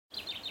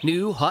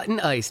New hot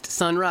and iced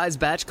Sunrise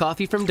Batch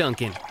Coffee from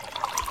Dunkin'.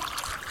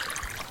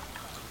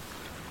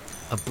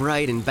 A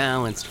bright and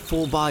balanced,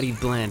 full-bodied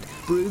blend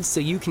brewed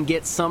so you can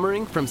get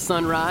summering from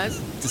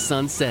sunrise to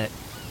sunset.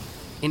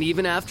 And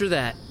even after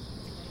that,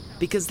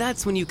 because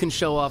that's when you can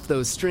show off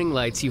those string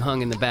lights you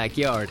hung in the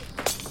backyard.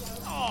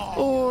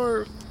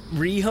 Or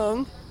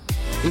rehung.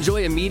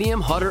 Enjoy a medium,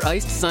 hotter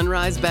iced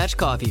Sunrise Batch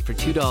Coffee for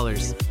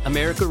 $2.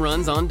 America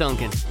runs on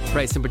Dunkin'.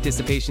 Price and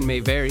participation may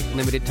vary.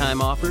 Limited time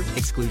offer.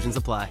 Exclusions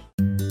apply.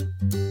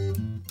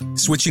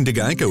 Switching to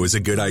Geico is a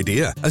good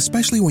idea,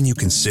 especially when you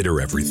consider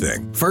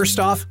everything. First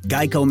off,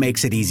 Geico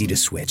makes it easy to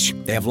switch.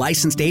 They have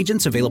licensed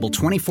agents available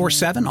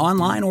 24/7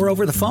 online or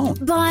over the phone.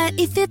 But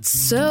if it's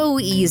so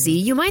easy,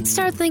 you might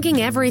start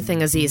thinking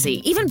everything is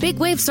easy, even big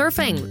wave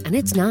surfing. And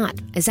it's not.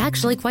 It's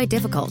actually quite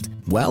difficult.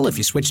 Well, if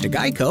you switch to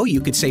Geico,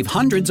 you could save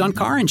hundreds on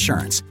car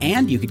insurance.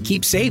 And you could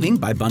keep saving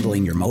by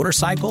bundling your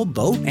motorcycle,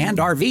 boat, and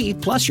RV,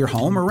 plus your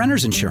home or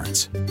renter's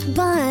insurance.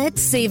 But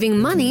saving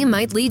money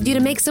might lead you to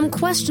make some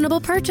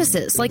questionable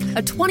purchases, like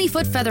a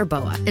 20-foot feather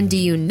boa. And do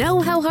you know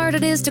how hard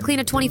it is to clean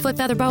a 20-foot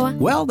feather boa?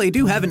 Well, they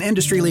do have an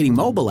industry-leading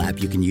mobile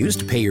app you can use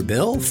to pay your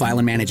bill, file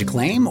and manage a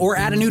claim, or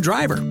add a new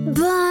driver.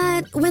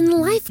 But when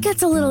life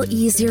gets a little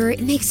easier, it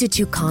makes you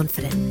too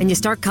confident, and you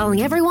start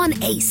calling everyone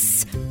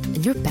Ace.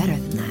 And you're better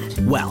than that.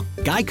 Well,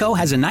 Geico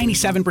has a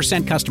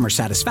 97% customer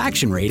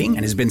satisfaction rating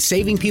and has been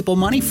saving people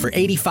money for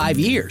 85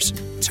 years.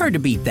 It's hard to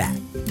beat that.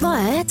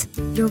 But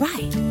you're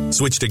right.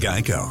 Switch to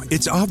Geico.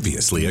 It's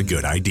obviously a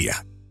good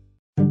idea.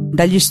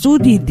 Dagli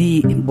studi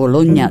di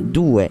Bologna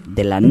 2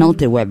 della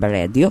Note Web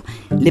Radio,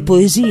 le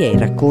poesie, i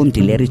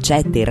racconti, le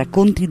ricette, i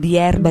racconti di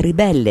Erba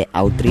Ribelle,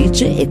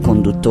 autrice e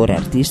conduttore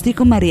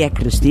artistico Maria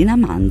Cristina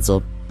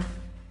Manzo.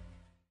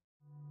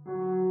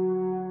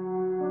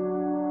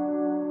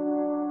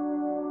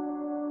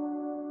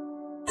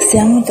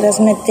 Stiamo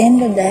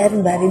trasmettendo da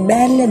Erba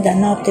Ribelle da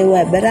Note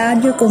Web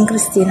Radio con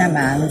Cristina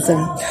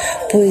Manzo.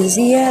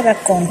 Poesia,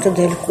 racconto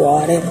del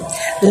cuore,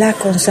 la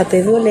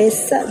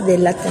consapevolezza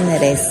della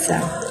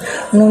tenerezza.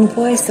 Non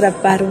puoi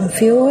strappare un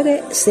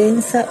fiore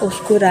senza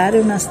oscurare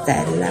una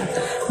stella.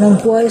 Non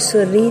puoi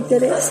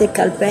sorridere se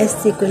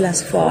calpesti quella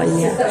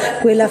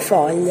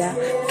foglia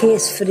che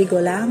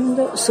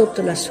sfrigolando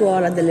sotto la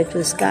suola delle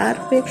tue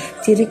scarpe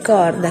ti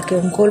ricorda che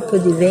un colpo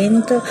di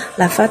vento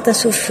l'ha fatta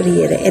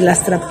soffrire e l'ha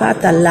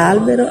strappata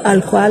all'albero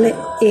al quale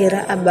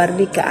era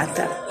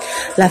abbarbicata.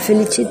 La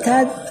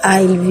felicità ha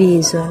il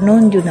viso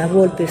non di una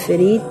volpe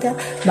ferita,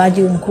 ma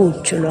di un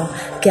cucciolo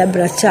che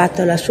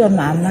abbracciato alla sua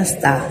mamma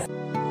sta.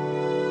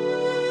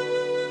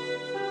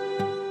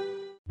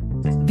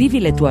 Vivi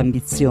le tue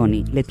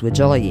ambizioni, le tue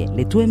gioie,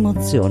 le tue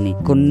emozioni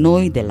con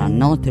noi della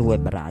Note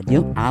Web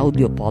Radio,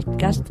 audio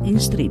podcast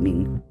in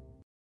streaming.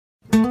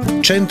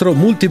 Centro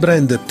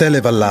Multibrand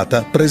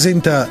Televallata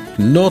presenta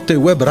Note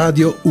Web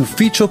Radio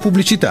Ufficio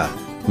Pubblicità.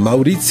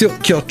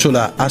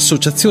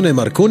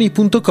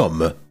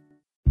 Maurizio@associazionemarconi.com.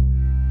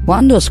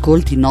 Quando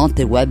ascolti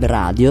Note Web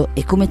Radio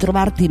è come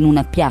trovarti in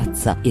una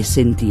piazza e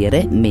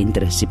sentire,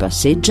 mentre si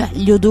passeggia,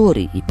 gli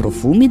odori, i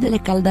profumi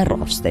delle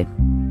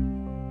caldarroste.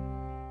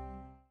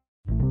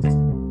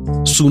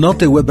 Su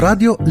Note Web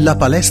Radio La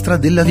palestra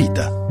della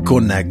vita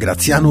con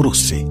Graziano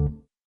Rossi.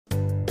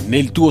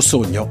 Nel tuo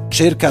sogno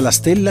cerca la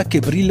stella che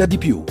brilla di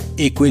più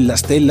e quella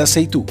stella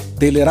sei tu,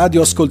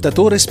 teleradio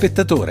ascoltatore e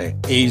spettatore,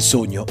 e il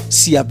sogno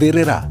si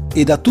avvererà.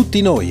 E da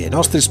tutti noi e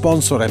nostri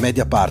sponsor e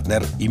media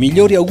partner i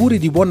migliori auguri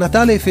di buon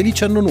Natale e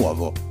felice anno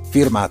nuovo.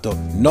 Firmato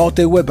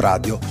Note Web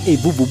Radio e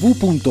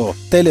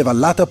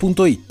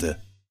www.televallata.it.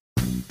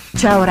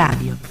 Ciao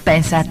Radio,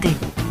 pensa a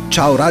te.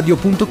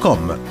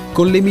 Ciaoradio.com,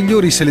 con le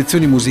migliori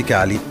selezioni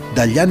musicali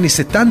dagli anni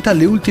 70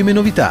 alle ultime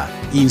novità,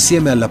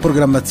 insieme alla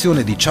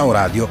programmazione di Ciao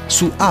Radio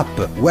su app,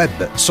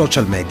 web,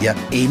 social media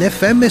e in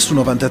FM su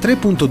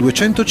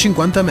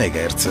 93.250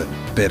 MHz.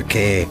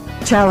 Perché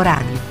Ciao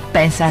Radio,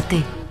 pensa a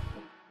te.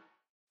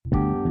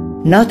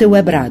 Note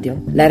Web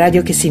Radio, la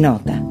radio che si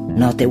nota.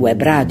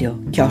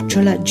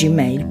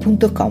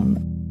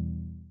 notewebradio@gmail.com.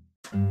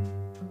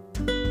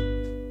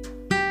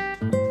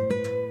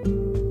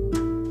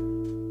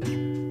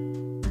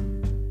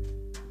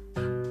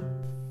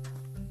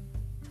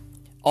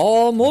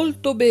 Oh,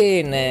 molto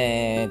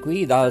bene,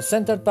 qui dal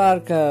Center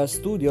Park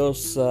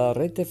Studios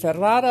Rete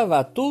Ferrara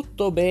va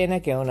tutto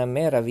bene, che è una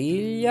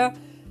meraviglia.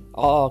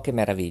 Oh, che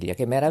meraviglia,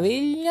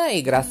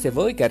 e grazie a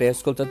voi cari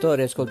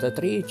ascoltatori e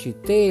ascoltatrici,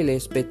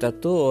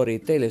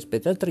 telespettatori,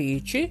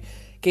 telespettatrici,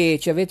 che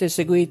ci avete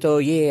seguito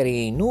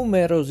ieri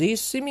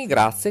numerosissimi,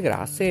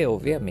 grazie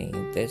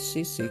ovviamente,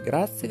 sì,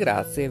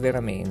 grazie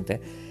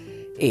veramente.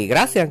 E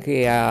grazie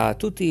anche a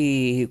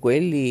tutti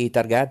quelli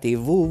targati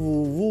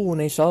www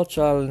nei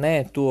social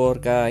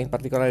network, in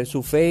particolare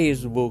su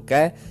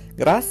Facebook,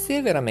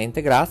 grazie,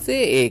 veramente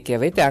grazie, e che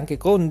avete anche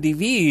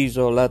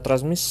condiviso la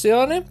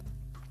trasmissione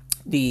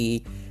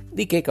di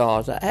che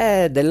cosa?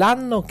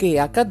 Dell'anno che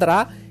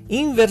accadrà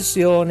in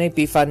versione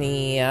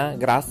Epifania.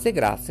 Grazie.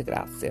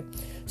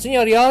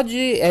 Signori,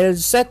 oggi è il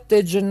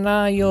 7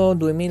 gennaio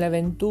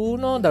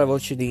 2021, dalla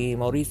voce di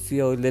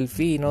Maurizio il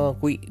Delfino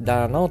qui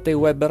da Note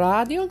Web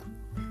Radio.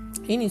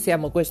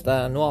 iniziamo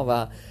questa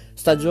nuova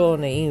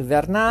stagione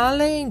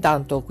invernale.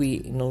 Intanto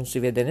qui non si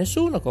vede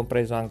nessuno,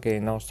 compreso anche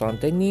il nostro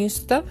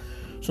antennista.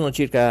 Sono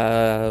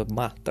circa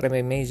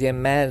 3 mesi e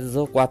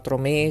mezzo, 4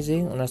 mesi,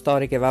 una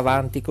storia che va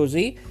avanti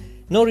così.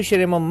 Non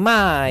riusciremo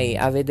mai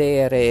a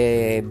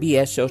vedere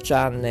BSO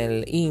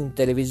Channel in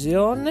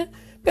televisione,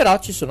 però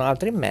ci sono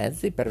altri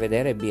mezzi per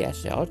vedere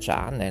BSO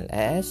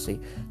Channel, sì,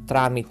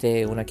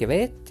 tramite una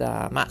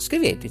chiavetta. Ma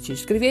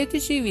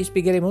scriveteci, vi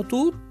spiegheremo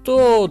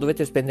tutto.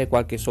 Dovete spendere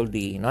qualche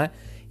soldino,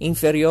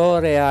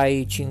 inferiore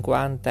ai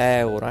 50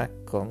 euro,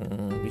 ecco,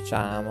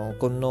 diciamo,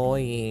 con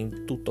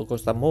noi tutto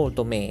costa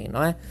molto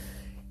meno,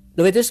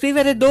 Dovete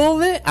scrivere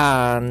dove?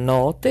 A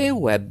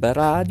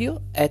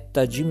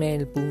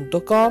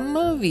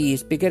notewebradio@gmail.com. Vi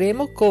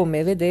spiegheremo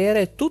come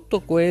vedere tutto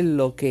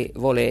quello che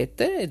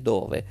volete e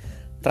dove,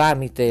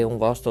 tramite un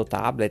vostro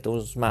tablet o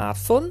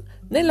smartphone,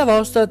 nella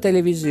vostra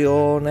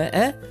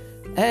televisione,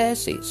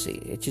 sì,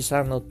 ci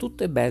saranno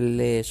tutte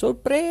belle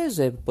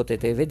sorprese.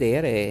 Potete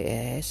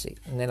vedere, sì,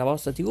 nella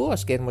vostra TV a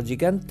schermo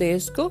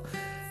gigantesco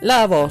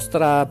la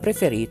vostra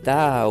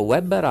preferita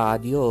web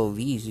radio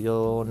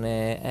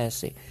visione,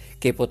 sì,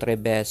 che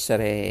potrebbe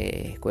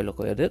essere quello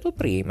che ho detto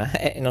prima.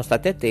 Non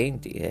state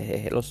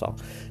attenti, lo so,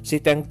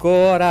 siete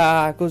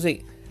ancora così,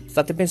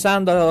 state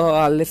pensando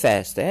alle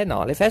feste,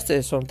 no, le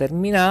feste sono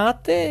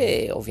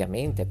terminate,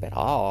 ovviamente,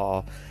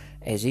 però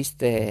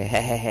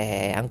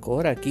esiste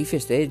ancora chi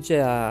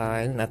festeggia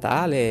il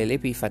Natale,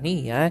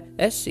 l'Epifania,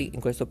 sì,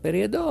 in questo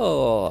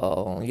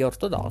periodo gli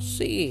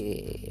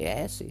ortodossi,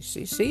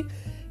 sì.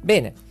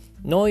 Bene,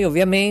 noi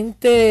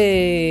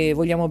ovviamente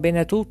vogliamo bene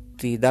a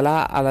tutti,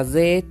 dall'A alla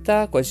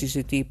Z,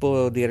 qualsiasi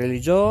tipo di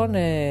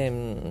religione,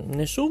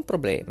 nessun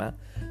problema,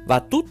 va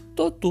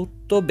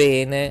tutto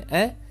bene,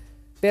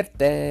 per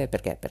te,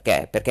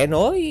 perché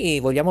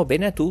noi vogliamo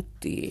bene a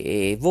tutti,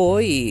 e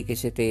voi che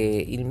siete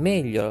il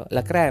meglio,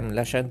 la crème,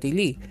 la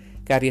chantilly,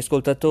 cari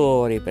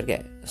ascoltatori,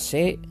 perché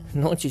se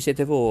non ci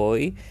siete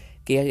voi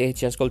che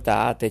ci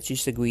ascoltate, ci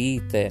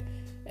seguite,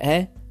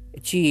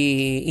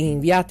 ci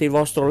inviate il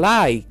vostro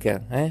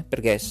like,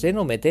 perché se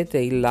non mettete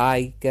il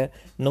like,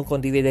 non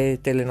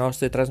condividete le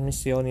nostre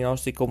trasmissioni, i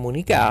nostri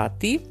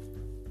comunicati,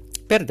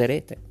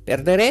 perderete,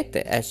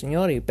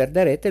 signori,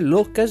 perderete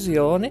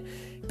l'occasione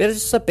per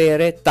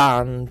sapere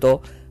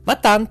tanto, ma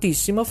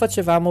tantissimo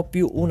facevamo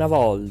più una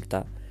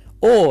volta.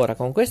 Ora,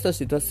 con questa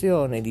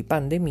situazione di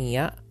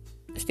pandemia,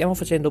 stiamo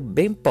facendo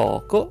ben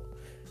poco.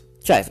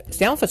 Cioè,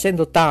 stiamo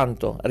facendo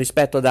tanto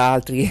rispetto ad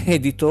altri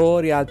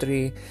editori,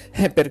 altri,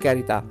 per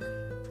carità,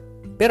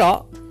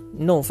 però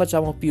non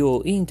facciamo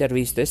più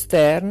interviste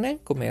esterne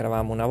come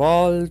eravamo una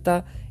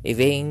volta,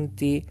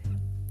 eventi,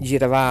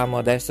 giravamo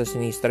a destra, a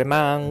sinistra e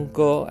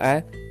manco,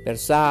 per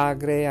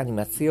sagre,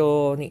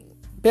 animazioni.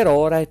 Per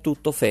ora è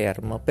tutto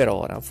fermo, per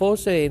ora.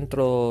 Forse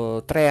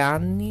entro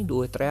 2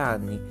 o 3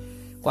 anni,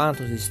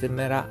 quando si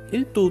sistemerà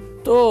il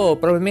tutto,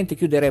 probabilmente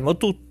chiuderemo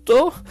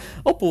tutto,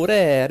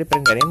 oppure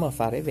riprenderemo a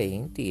fare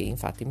eventi, e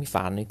infatti mi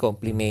fanno i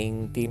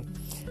complimenti.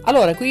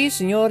 Allora, qui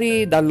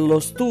signori, dallo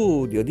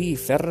studio di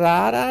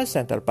Ferrara,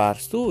 Central Park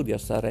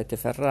Studios a Rete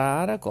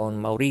Ferrara, con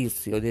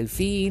Maurizio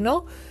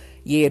Delfino,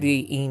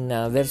 ieri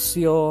in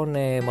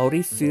versione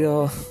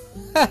Maurizio...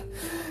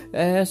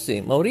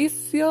 sì,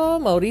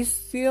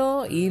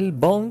 Maurizio il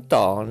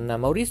Bonton,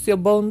 Maurizio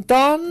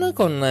Bonton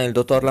con il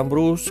dottor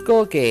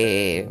Lambrusco,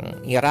 che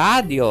in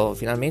radio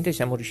finalmente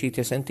siamo riusciti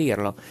a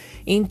sentirlo.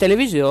 In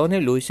televisione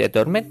lui si è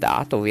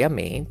addormentato,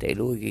 ovviamente,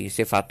 lui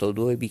si è fatto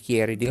 2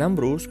 bicchieri di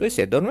Lambrusco e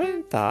si è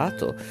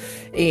addormentato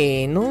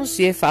e non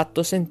si è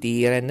fatto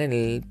sentire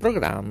nel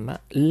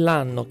programma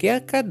L'anno che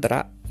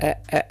accadrà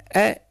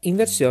in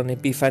versione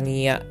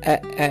Epifania,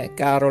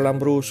 caro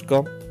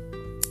Lambrusco.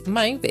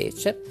 Ma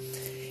invece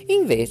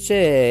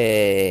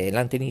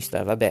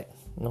l'antenista, vabbè,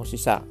 non si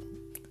sa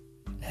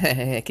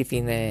che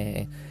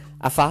fine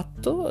ha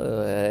fatto,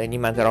 gli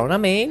manderò una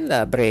mail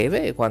a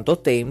breve,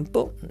 quanto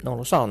tempo, non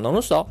lo so,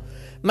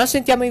 ma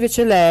sentiamo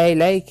invece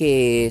lei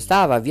che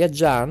stava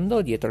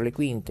viaggiando dietro le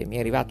quinte. Mi è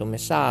arrivato un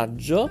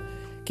messaggio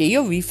che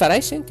io vi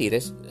farei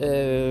sentire,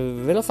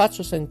 ve lo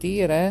faccio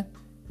sentire?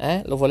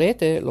 Lo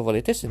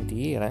volete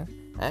sentire?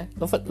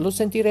 Lo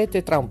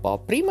sentirete tra un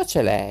po', prima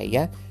c'è lei,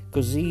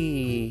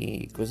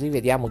 Così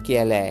vediamo chi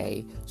è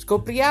lei.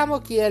 Scopriamo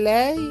chi è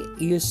lei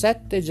il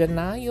 7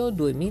 gennaio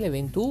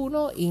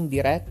 2021 in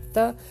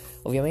diretta,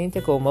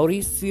 ovviamente con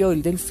Maurizio il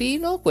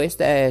Delfino.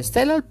 Questa è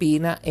Stella,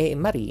 ALPINA e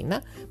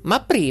Marina.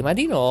 Ma prima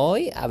di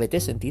noi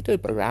avete sentito il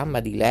programma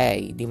di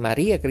lei, di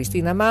Maria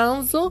Cristina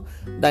Manzo,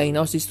 dai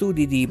nostri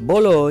studi di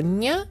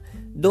Bologna,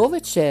 dove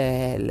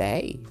c'è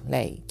lei.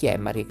 Chi è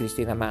Maria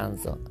Cristina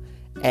Manzo?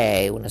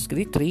 È una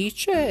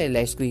scrittrice,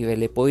 lei scrive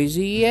le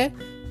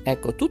poesie.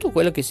 Ecco, tutto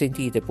quello che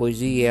sentite,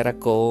 poesie,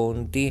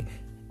 racconti,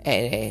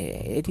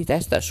 è di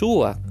testa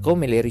sua,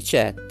 come le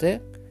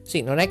ricette.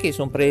 Sì, non è che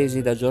sono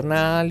presi da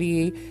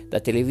giornali, da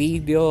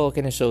televideo,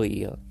 che ne so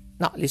io.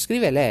 No, le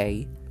scrive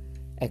lei.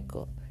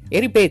 Ecco, e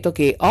ripeto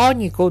che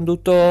ogni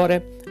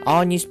conduttore,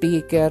 ogni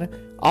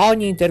speaker,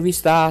 ogni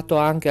intervistato,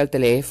 anche al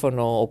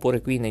telefono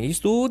oppure qui negli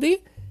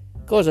studi,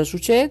 cosa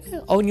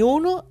succede?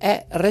 Ognuno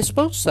è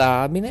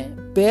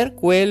responsabile per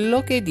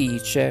quello che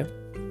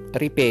dice.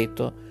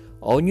 Ripeto,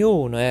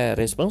 ognuno è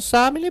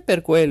responsabile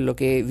per quello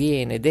che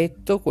viene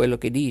detto, quello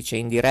che dice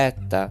in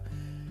diretta,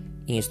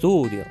 in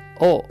studio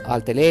o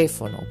al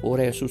telefono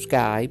oppure su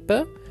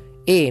Skype,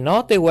 e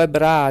Note Web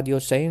Radio,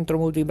 Centro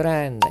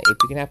Multibrand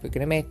e più che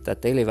ne metta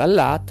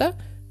Televallata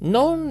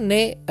non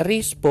ne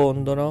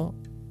rispondono,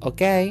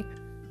 ok?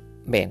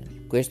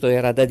 Bene, questo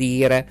era da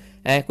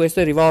dire, questo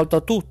è rivolto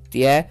a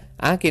tutti,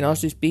 anche i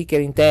nostri speaker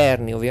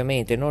interni,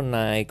 ovviamente, non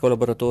ai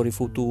collaboratori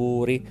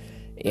futuri,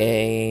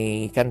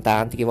 i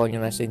cantanti che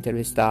vogliono essere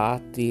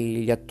intervistati,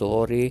 gli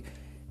attori,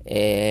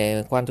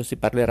 quando si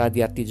parlerà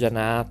di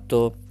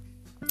artigianato,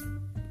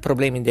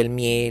 problemi del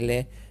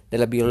miele,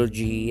 della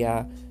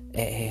biologia,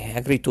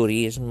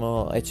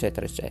 agriturismo,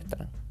 eccetera,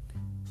 eccetera.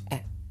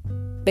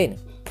 Bene,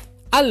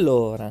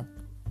 allora,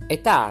 è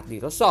tardi,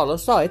 lo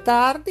so, è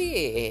tardi,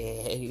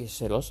 e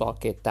se lo so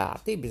che è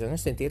tardi, bisogna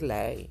sentire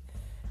lei.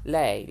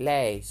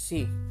 Lei,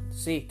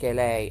 sì che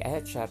lei,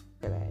 certo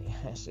che lei,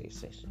 sì.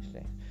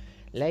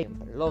 Lei,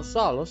 lo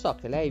so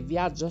che lei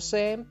viaggia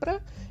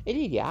sempre e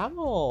gli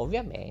diamo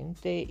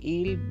ovviamente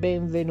il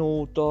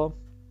benvenuto.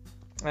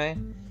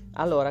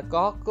 Allora,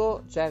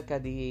 Cocco cerca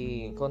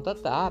di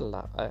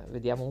contattarla,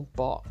 vediamo un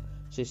po'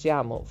 se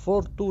siamo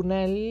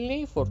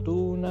fortunelli.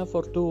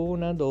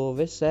 Fortuna,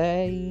 dove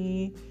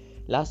sei?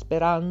 La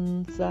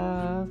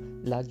speranza,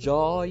 la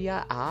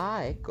gioia.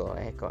 Ecco,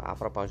 a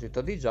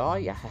proposito di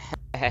gioia,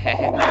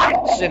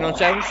 se non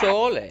c'è un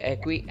sole, è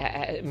qui,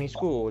 mi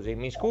scusi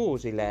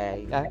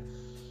lei,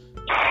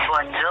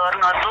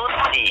 Buongiorno a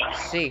tutti.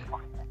 Sì.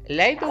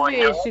 Lei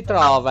dove si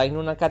trova? In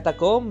una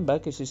catacomba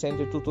che si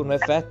sente tutto un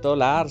effetto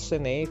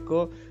Larsen,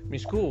 eco? Mi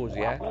scusi,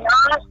 No,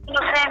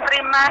 sono sempre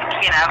in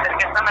macchina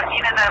perché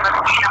stamattina è una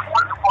mattina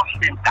molto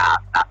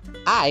movimentata.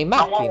 In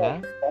macchina?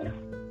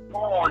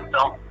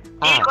 Molto.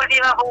 Dico di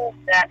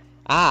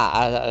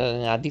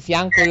Ha di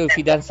fianco il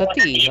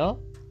fidanzatino?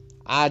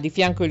 Ha di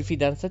fianco il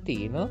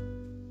fidanzatino?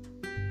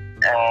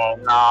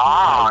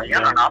 No, io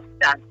non ho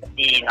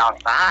fidanzatino,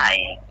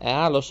 sai.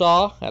 Lo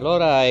so,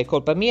 allora è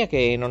colpa mia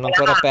che non ho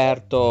ancora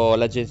aperto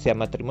l'agenzia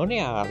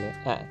matrimoniale.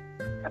 Ma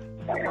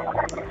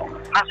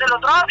se lo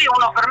trovi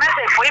uno per me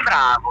sei poi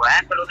bravo,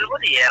 te lo devo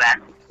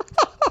dire.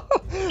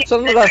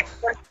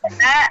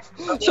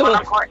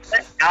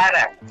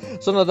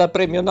 Sono da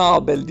premio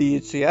Nobel,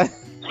 dici,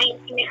 Sì,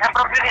 mi sa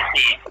proprio che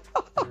sì.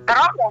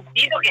 Però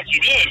confido che ci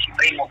riesci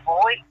prima o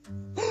poi.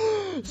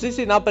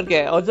 Sì, no,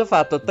 perché ho già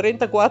fatto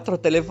 34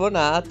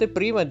 telefonate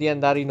prima di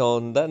andare in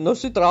onda. Non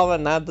si trova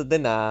nada de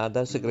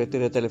nada,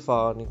 segreteria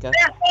telefonica.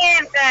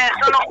 Niente,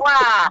 sono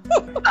qua.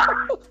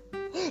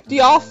 Ti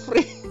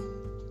offri?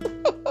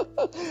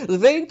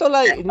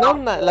 Sventola,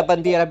 non la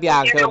bandiera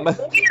bianca. No,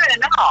 si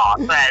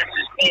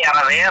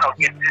spera, vero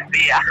che ci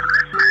sia.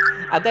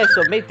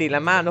 Adesso metti la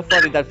mano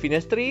fuori dal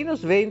finestrino,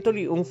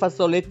 sventoli un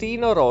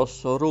fazzolettino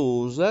rosso,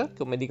 rouge,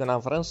 come dicono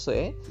in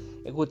francese.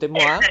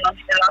 Écoutez-moi.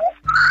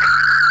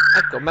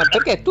 Ecco, ma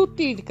perché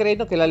tutti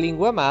credono che la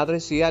lingua madre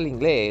sia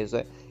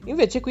l'inglese,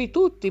 invece qui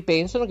tutti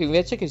pensano che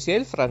invece che sia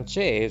il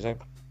francese,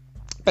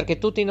 perché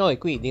tutti noi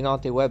qui di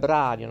Note Web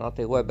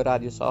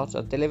Radio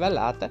Social,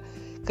 Televallata,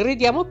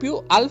 crediamo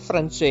più al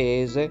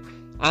francese,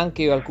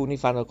 anche alcuni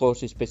fanno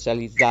corsi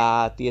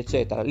specializzati,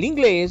 eccetera.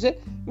 L'inglese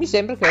mi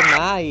sembra che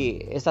ormai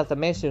è stata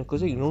messa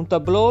così in un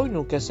tableau, in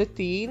un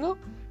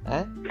cassettino.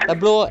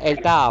 Tableau è il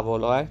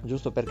tavolo,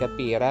 giusto per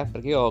capire,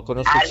 perché io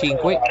conosco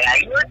 5. Allora,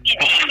 io ti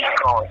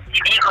dico,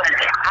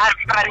 al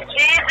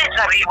francese ci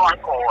arrivo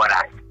ancora,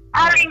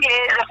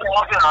 all'inglese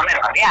proprio non ne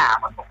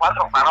parliamo, sono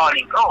 4 parole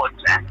in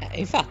croce.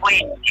 Infatti.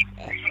 Quindi,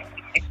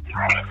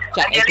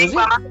 cioè, la mia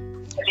lingua madre è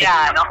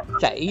italiano.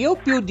 Cioè, io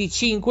più di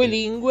 5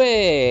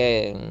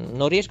 lingue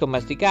non riesco a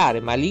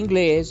masticare, ma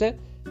l'inglese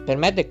per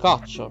me è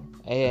decoccio,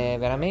 è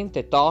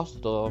veramente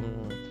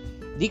tosto.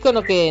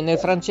 Dicono che nel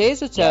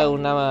francese c'è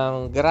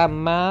una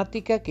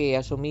grammatica che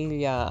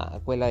assomiglia a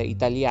quella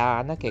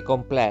italiana, che è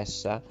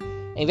complessa,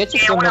 e invece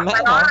secondo me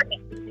no.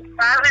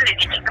 Parle le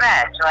dici 3,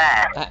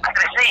 cioè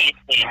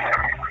crescenti,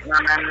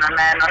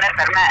 non è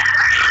per me.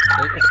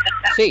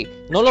 Sì,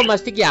 non lo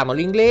mastichiamo,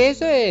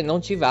 l'inglese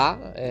non ci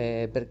va,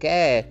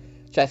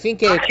 perché cioè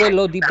finché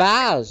quello di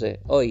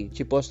base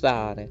ci può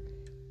stare,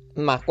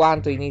 ma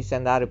quanto inizia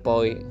ad andare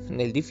poi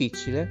nel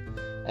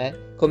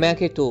difficile, come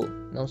anche tu,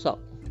 non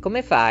so.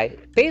 Come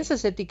fai? Pensa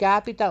se ti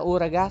capita un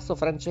ragazzo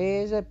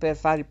francese per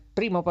fare il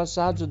primo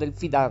passaggio del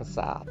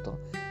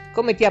fidanzato.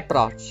 Come ti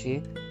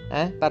approcci?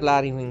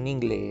 Parlare in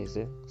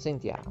inglese.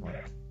 Sentiamo.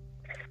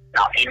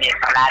 No,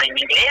 parlare in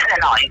inglese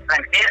no, in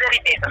francese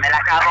ripeto, me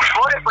la cavo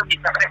ancora e poi mi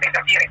saprebbe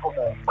capire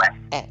comunque.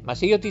 Ma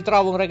se io ti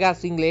trovo un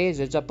ragazzo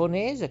inglese,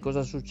 giapponese,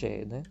 cosa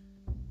succede?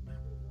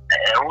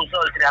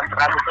 Uso il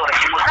traduttore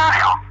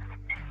simultaneo.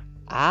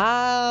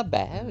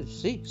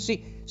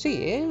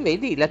 Sì,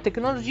 vedi, la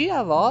tecnologia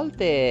a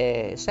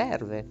volte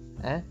serve,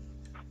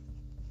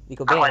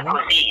 Dico bene?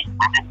 Così.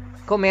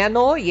 Come a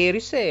noi ieri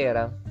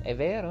sera, è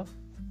vero?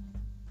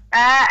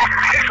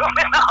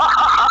 Come no?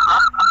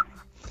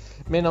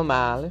 Meno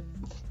male.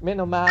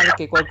 Meno male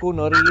che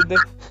qualcuno ride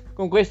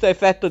con questo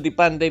effetto di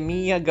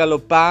pandemia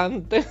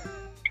galoppante.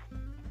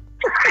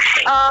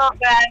 Oh,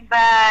 beh.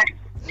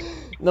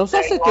 Non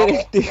so se ti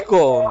rendi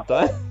conto,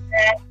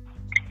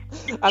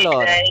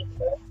 Allora,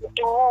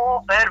 tu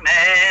per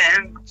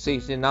me.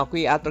 sì, no,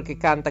 qui altro che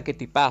canta che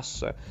ti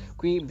passa.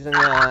 Qui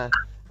bisogna...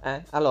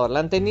 Allora,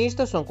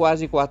 l'antennista sono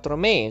quasi 4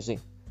 mesi.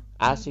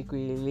 Ah sì,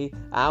 qui lì,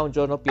 un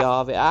giorno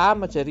piove,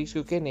 ma c'è il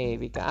rischio che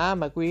nevica,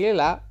 ma qui e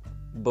là,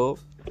 boh,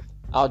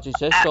 oggi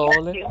c'è il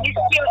sole.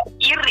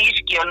 Il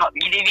rischio no,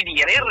 gli devi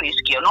dire, il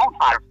rischio non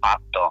fa il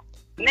fatto,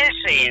 nel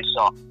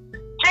senso,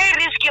 c'è il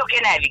rischio che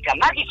nevica,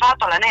 ma di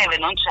fatto la neve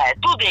non c'è,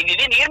 tu devi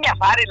venirmi a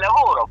fare il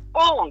lavoro,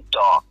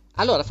 punto.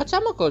 Allora,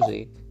 facciamo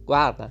così,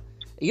 guarda.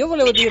 Io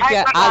volevo dirti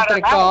altre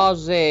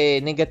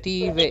cose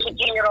negative. Ti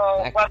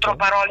tiro 4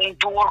 parole in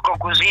turco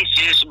così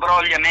si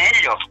sbroglia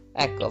meglio.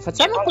 Ecco,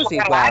 facciamo così,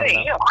 guarda.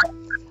 Io.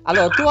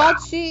 Allora, tu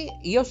oggi,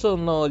 io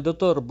sono il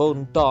dottor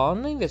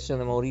Bonton in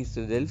versione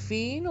Maurizio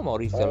Delfino,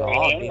 Maurizio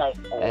Lodi,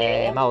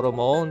 Mauro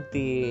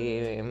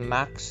Monti,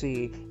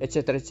 Maxi,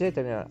 eccetera,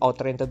 eccetera. Ho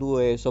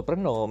 32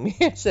 soprannomi,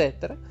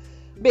 eccetera.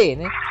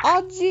 Bene,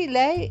 oggi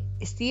lei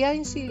stia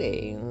in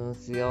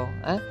silenzio,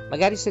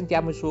 magari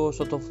sentiamo il suo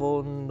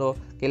sottofondo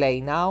che lei è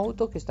in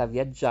auto, che sta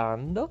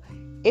viaggiando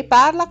e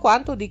parla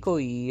quanto dico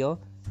io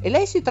e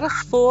lei si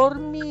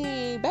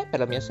trasformi, per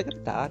la mia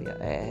segretaria,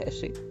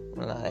 sì,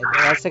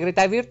 la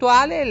segretaria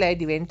virtuale lei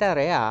diventa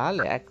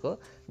reale, ecco,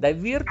 dal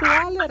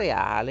virtuale a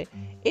reale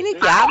e le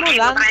chiamo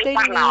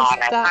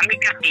l'antennista,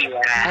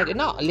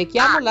 no, le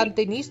chiamo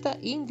l'antennista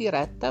in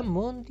diretta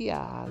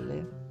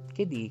mondiale,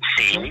 che dici?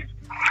 Sì.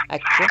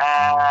 Ecco.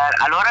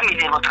 Allora mi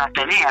devo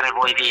trattenere,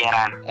 vuoi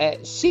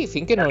dire? Sì,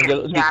 finché non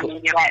glielo dico.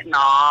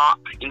 No,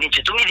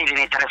 invece tu mi devi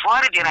mettere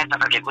fuori diretta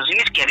perché così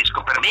mi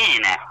schiarisco per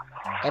bene.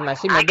 Ma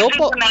sì, ma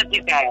dopo...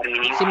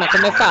 Sì, ma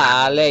come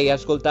fa lei a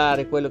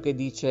ascoltare quello che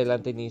dice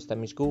l'antennista?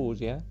 Mi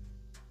scusi,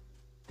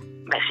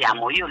 Beh,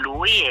 siamo io,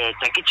 lui e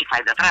te che ci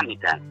fai da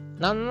tramite.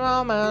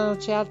 No, ma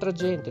c'è altra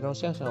gente, non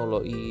siamo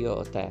solo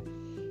io, te.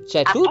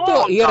 C'è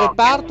tutto il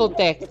reparto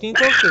tecnico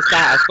che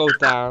sta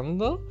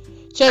ascoltando.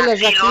 C'è la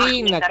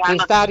Jacqueline che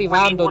sta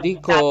arrivando di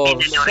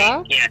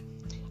corsa.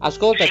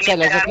 Ascolta, c'è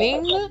la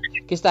Jacqueline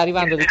che sta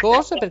arrivando di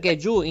corsa perché è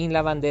giù in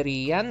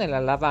lavanderia, nella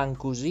lavan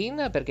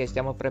cuisine, perché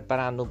stiamo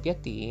preparando un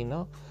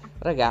piattino.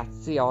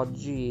 Ragazzi,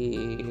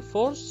 oggi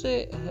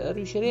forse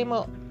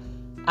riusciremo...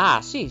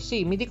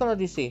 sì, mi dicono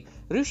di sì.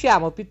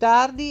 Riusciamo più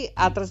tardi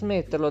a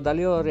trasmetterlo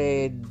dalle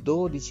ore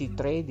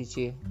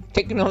 12-13,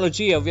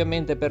 tecnologia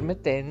ovviamente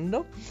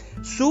permettendo,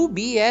 su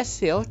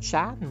BSO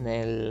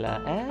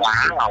Channel.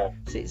 Wow.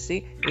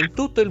 Sì, in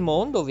tutto il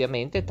mondo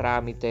ovviamente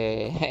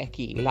tramite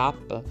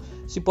l'app.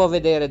 Si può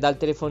vedere dal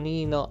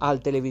telefonino al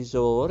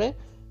televisore,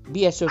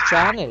 BSO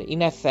Channel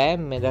in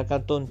FM dal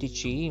Canton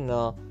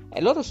Ticino. E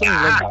loro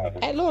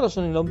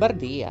sono in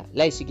Lombardia.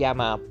 Lei si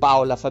chiama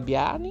Paola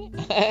Fabiani,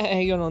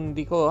 io non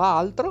dico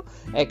altro,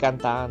 è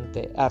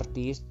cantante,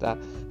 artista,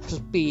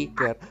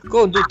 speaker,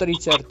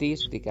 conduttrice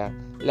artistica.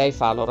 Lei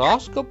fa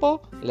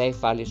l'oroscopo, lei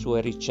fa le sue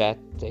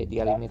ricette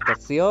di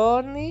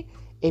alimentazioni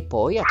e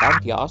poi ha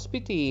tanti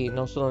ospiti,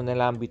 non solo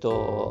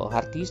nell'ambito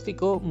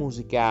artistico,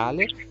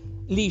 musicale.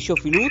 Liscio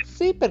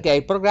Filuzzi, perché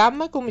il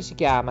programma come si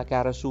chiama,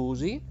 cara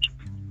Susi?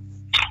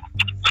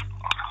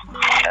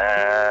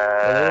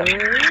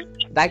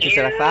 Dai che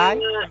ce la fai.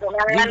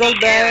 Jingle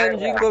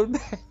bell.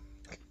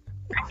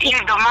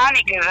 Il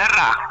domani che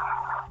verrà.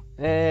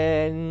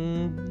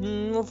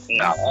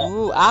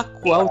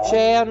 Acqua,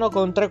 oceano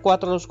con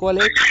 3-4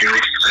 squaletti,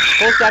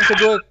 forse anche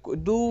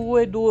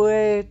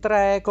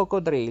 2-3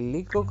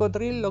 coccodrilli.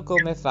 Coccodrillo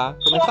come fa?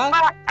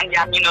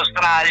 Andiamo in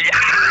Australia.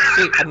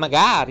 Sì,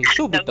 magari,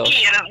 subito.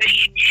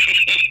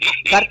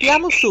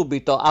 Partiamo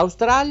subito,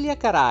 Australia,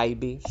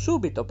 Caraibi.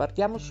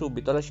 Partiamo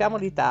subito, lasciamo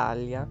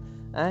l'Italia.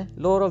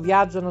 Loro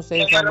viaggiano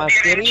senza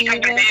mascherine.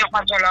 Io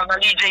faccio la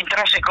valigia in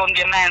 3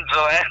 secondi e mezzo,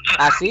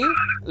 Ah sì?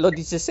 Lo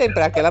dice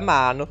sempre anche la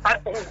mano.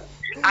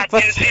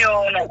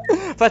 Attenzione.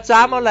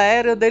 Facciamo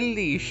l'aereo del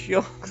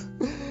liscio.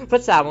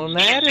 Facciamo un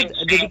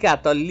aereo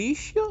dedicato al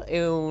liscio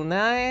e un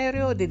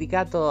aereo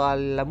dedicato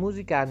alla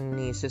musica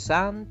anni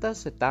 60,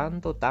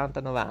 70,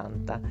 80,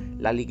 90.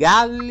 La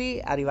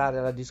Ligalli, arrivare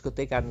alla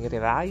discoteca anni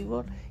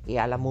revival e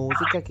alla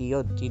musica che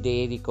io ti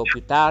dedico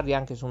più tardi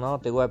anche su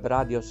Note Web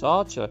Radio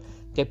Social,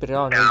 che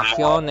però è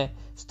un'edizione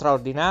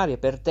straordinaria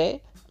per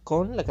te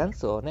con la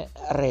canzone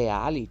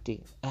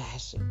Reality.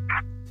 Sì,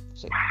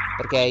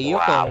 perché io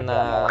con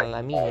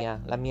la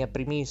mia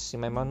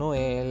primissima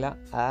Emanuela,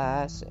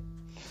 sì.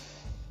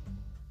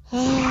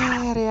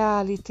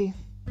 Reality.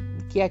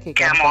 Chi è che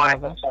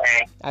cantava?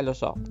 Lo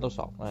so,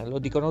 lo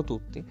dicono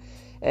tutti.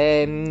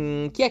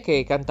 Chi è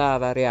che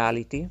cantava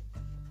Reality?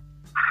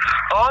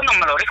 Non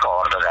me lo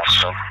ricordo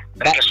adesso,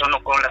 perché sono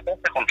con la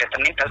testa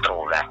completamente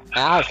altrove.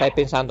 Stai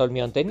pensando al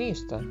mio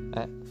antennista?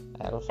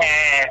 Lo so.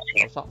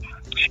 Sì. Lo so.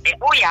 E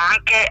poi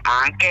anche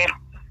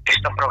che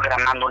sto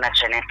programmando una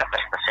cenetta per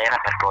stasera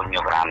per col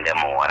mio grande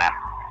amore.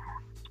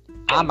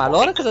 Ah, ma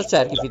allora cosa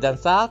cerchi?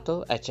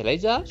 Fidanzato? Ce l'hai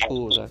già?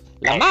 Scusa.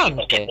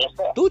 L'amante.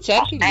 Tu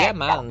cerchi gli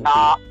amanti.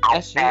 No,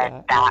 Sì,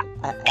 aspetta.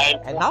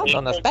 no,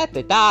 non aspetta,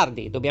 è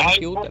tardi, dobbiamo È il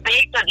chiudere.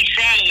 pupetto di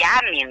 6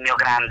 anni il mio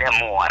grande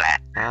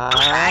amore. Tu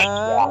sai chi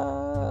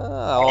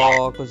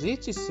è? Così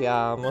ci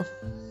siamo.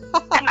 Ma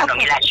non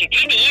mi lasci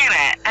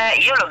finire,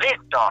 io l'ho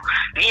detto,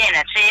 viene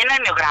a cena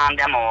il mio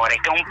grande amore,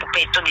 che è un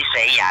pupetto di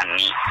 6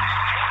 anni.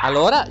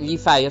 Allora gli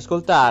fai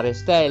ascoltare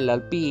Stella,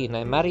 Alpina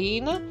e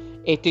Marina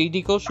e ti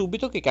dico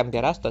subito che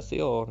cambierà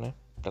stazione.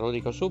 Te lo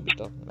dico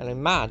subito, me lo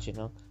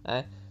immagino,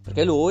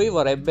 perché lui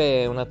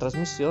vorrebbe una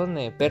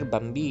trasmissione per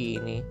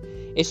bambini.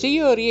 E se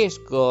io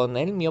riesco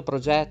nel mio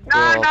progetto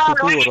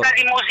futuro... lui fa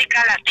di musica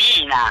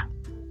latina.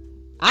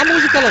 Ah,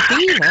 musica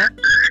latina?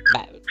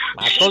 Beh,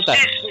 ma ascolta, sì.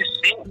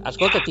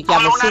 Ascolta, ti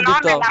chiamo Con una subito.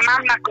 nonna e una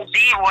mamma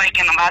così vuoi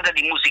che non vada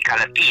di musica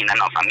latina?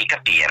 No, fammi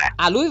capire.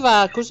 Ah, lui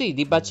va così,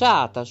 di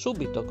baciata,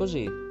 subito,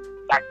 così.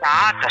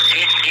 Baciata, sì,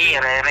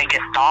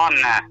 reggaeton.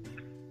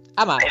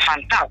 Ah, ma... È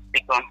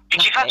fantastico.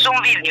 Ci faccio un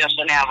video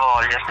se ne ha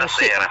voglia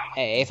stasera.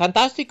 Sì, è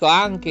fantastico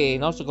anche il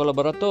nostro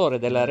collaboratore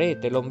della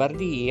rete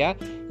Lombardia,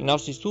 i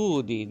nostri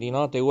studi di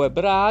Note Web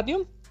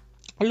Radio.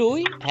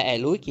 Lui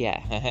chi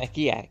è?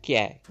 Chi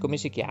è? Come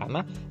si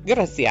chiama?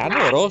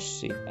 Graziano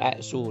Rossi.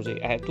 Susi,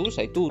 tu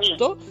sai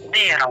tutto.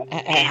 Vero.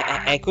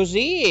 È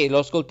così, lo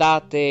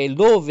ascoltate,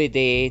 lo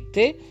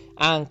vedete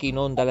anche in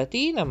onda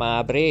latina, ma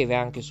a breve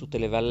anche su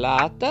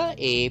Televallata,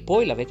 e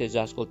poi l'avete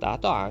già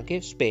ascoltato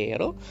anche,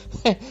 spero,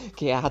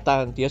 che ha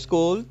tanti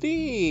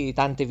ascolti,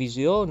 tante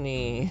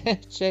visioni,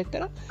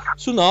 eccetera,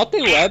 su Note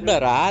Web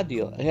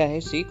Radio.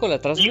 Sì, con la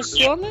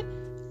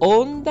trasmissione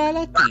Onda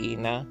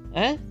Latina,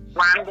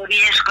 Quando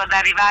riesco ad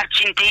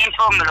arrivarci in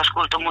tempo me lo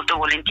ascolto molto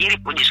volentieri,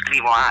 poi gli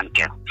scrivo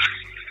anche.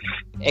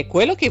 È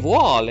quello che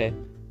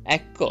vuole,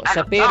 ecco,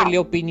 sapere le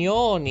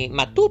opinioni,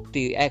 ma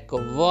tutti, ecco,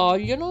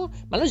 vogliono,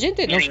 ma la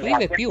gente non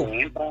scrive più.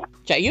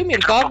 Cioè io mi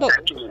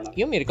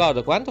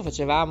ricordo quando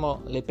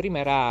facevamo le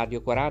prime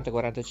radio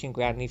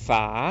 40-45 anni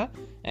fa,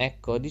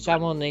 ecco,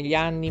 diciamo negli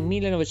anni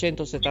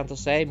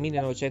 1976,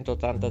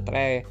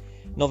 1983,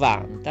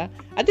 90,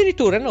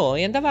 addirittura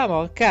noi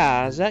andavamo a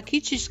casa,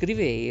 chi ci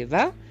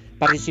scriveva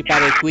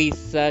partecipare ai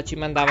quiz, ci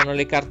mandavano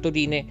le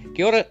cartoline,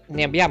 che ora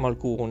ne abbiamo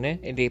alcune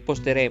e le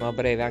posteremo a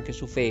breve anche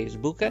su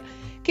Facebook,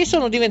 che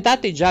sono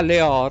diventate gialle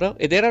oro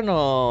ed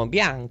erano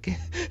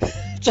bianche.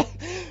 Cioè,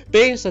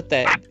 pensa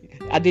te,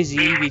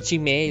 adesivi,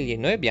 cimegli,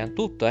 noi abbiamo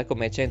tutto,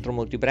 come Centro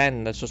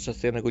Multibrand,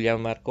 Associazione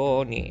Guglielmo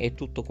Marconi e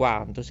tutto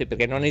quanto, sì,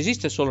 perché non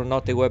esiste solo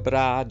Note Web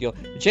Radio.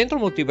 Il Centro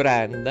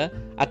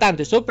Multibrand ha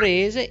tante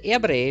sorprese e a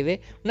breve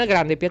una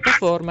grande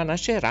piattaforma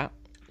nascerà,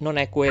 non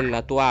è quella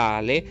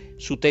attuale,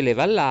 su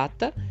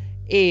Televallata,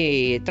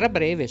 e tra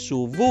breve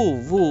su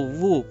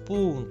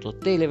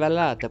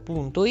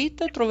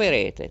www.televallata.it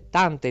troverete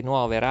tante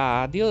nuove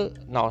radio,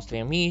 nostri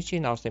amici,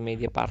 nostre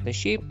media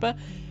partnership,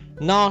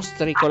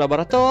 nostri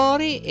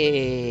collaboratori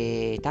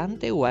e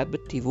tante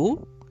web tv,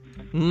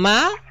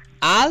 ma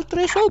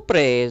altre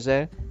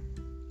sorprese,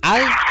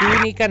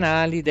 alcuni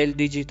canali del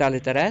digitale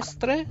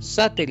terrestre,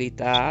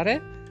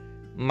 satellitare,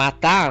 ma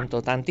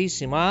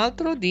tantissimo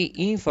altro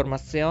di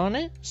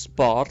informazione,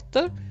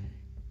 sport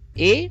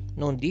e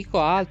non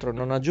dico altro,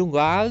 non aggiungo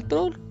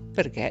altro,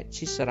 perché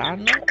ci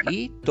saranno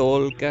i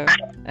talk,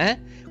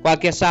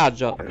 qualche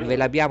assaggio ve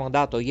l'abbiamo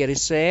dato ieri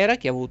sera,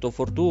 chi ha avuto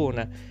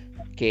fortuna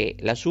che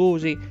la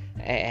Susi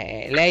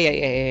lei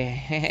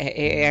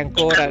è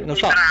ancora, non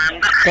so,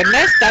 per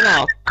me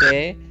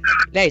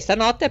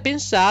stanotte ha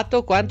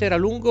pensato quanto era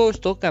lungo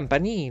sto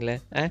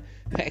campanile,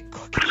 ecco,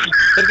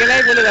 perché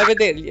lei voleva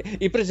vedere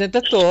il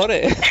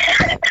presentatore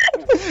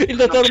il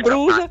dottor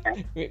Brusa.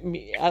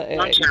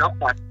 Non ce l'ho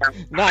fatta,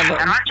 però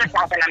c'è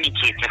stata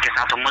l'amicizia, che è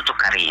stato molto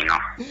carino,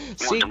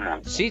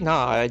 molto. Sì,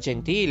 no, è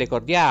gentile,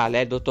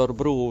 cordiale, il dottor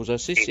Brusa,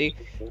 sì.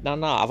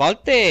 No, a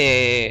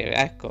volte,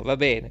 ecco, va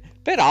bene,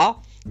 però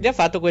gli ha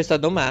fatto questa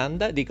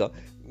domanda, dico,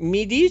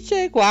 mi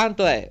dice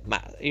quanto è? Ma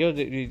io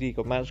gli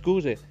dico, ma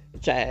scusi,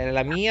 cioè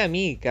la mia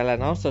amica, la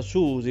nostra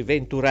Susi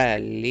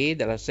Venturelli,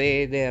 della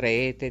sede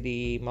rete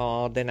di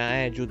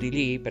Modena, giù di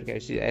lì,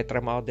 perché è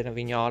tra Modena e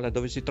Vignola,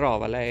 dove si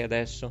trova lei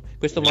adesso, in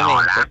questo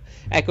momento?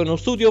 Ecco, uno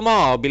studio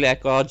mobile,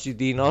 ecco, oggi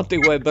di Note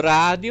Web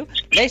Radio,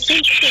 lei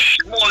sente...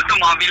 molto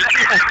mobile.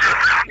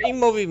 In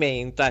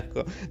movimento,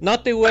 ecco,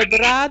 Note Web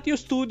Radio,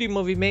 studio in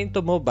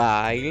movimento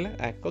mobile,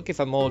 ecco, che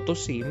fa molto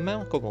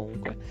sim,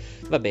 comunque,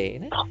 va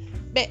bene.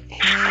 Beh,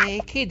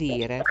 che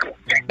dire?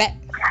 Beh,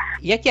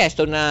 gli ha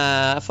chiesto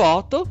una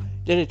foto,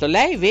 gli ha detto,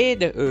 lei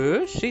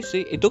vede? Sì,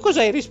 e tu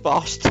cosa hai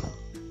risposto?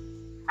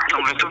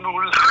 Non vedo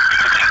nulla,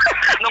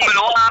 non me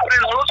lo apre,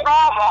 non lo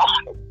trovo.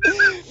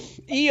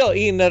 io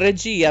in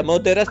regia,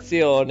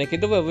 moderazione, che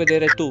dovevo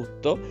vedere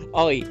tutto,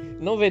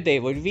 non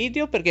vedevo il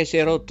video perché si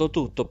è rotto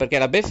tutto, perché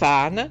la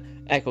Befana,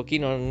 ecco, chi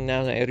non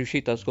è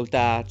riuscito ad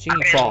ascoltarci, in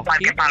pochi,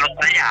 qualche palo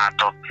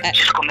sbagliato,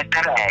 ci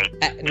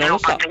scommetterei, non lo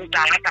so,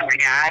 patentata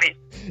magari.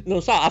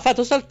 non so, ha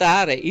fatto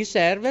saltare il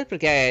server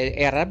perché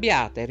è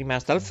arrabbiata, è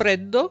rimasta al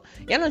freddo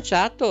e ha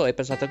lanciato, è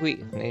passata qui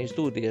negli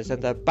studi del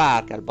Central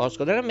Park al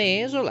Bosco della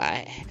Mesola,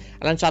 ha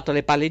lanciato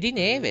le palle di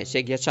neve, si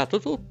è ghiacciato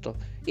tutto,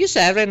 il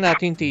server è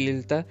andato in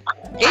tilt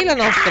e la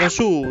nostra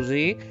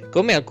Susi,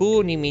 come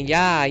alcuni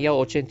migliaia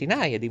o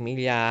centinaia di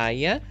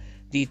migliaia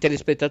di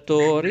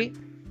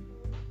telespettatori,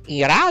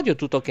 in radio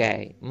tutto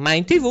ok, ma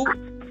in TV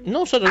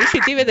non sono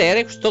riusciti a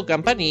vedere questo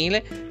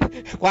campanile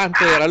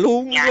quanto era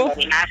lungo. Siamo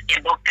rimasti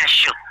a bocca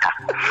asciutta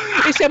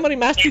e siamo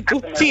rimasti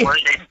tutti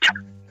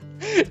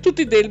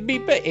del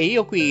bip, e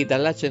io qui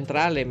dalla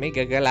centrale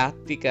mega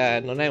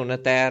galattica, non è una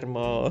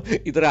termo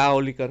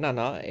idraulica,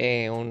 no,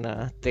 è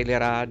una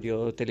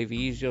teleradio,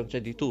 television,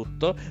 c'è di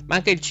tutto, ma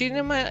anche il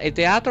cinema e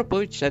teatro,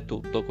 poi c'è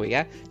tutto qui,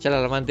 c'è la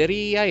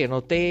lavanderia,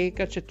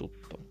 enoteca, c'è tutto.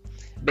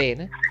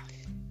 Bene.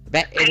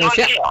 Beh,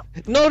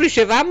 non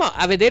riuscivamo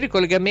a vedere il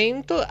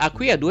collegamento a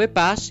qui a 2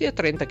 passi a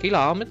 30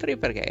 km,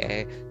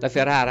 perché da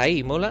Ferrara a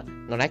Imola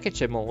non è che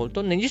c'è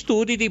molto, negli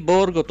studi di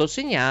Borgo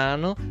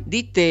Tossignano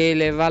di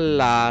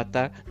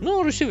Televallata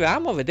non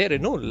riuscivamo a vedere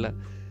nulla.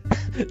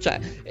 Cioè,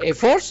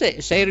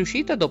 forse sei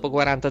riuscita dopo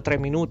 43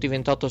 minuti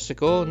 28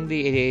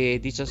 secondi e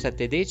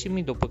 17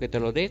 decimi dopo che te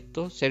l'ho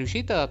detto? Sei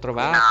riuscita a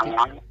trovarti?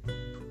 No.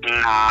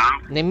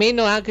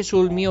 Nemmeno anche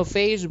sul mio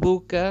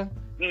Facebook? No.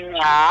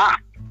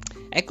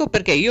 Ecco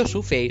perché io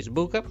su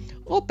Facebook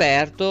ho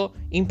aperto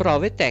in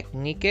prove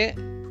tecniche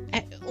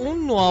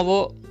un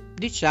nuovo,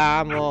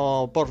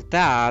 diciamo,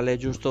 portale,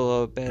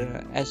 giusto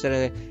per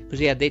essere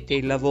così addetti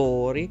ai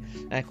lavori,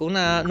 ecco,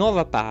 una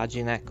nuova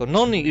pagina, ecco,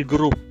 non il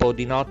gruppo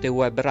di Notte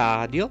Web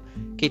Radio,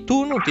 che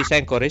tu non ti sei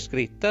ancora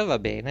iscritta, va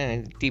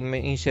bene, ti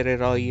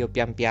inserirò io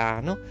pian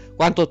piano.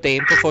 Quanto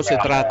tempo? Forse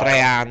tra 3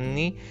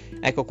 anni.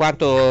 Ecco,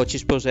 quanto ci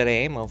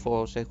sposeremo?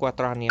 Forse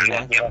 4 anni e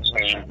mezzo?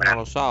 Non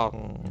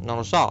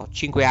lo so,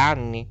 5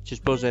 anni ci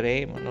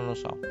sposeremo, non lo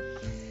so.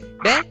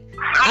 Beh,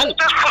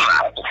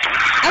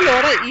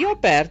 allora io ho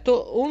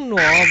aperto un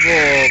nuovo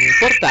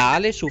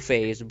portale su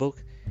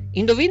Facebook.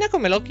 Indovina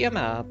come l'ho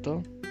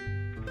chiamato?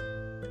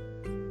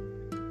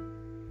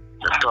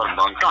 Dottor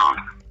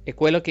Bonton. È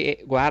quello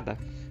che, guarda,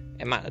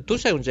 ma tu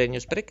sei un genio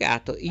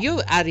sprecato. Io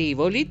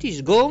arrivo lì, ti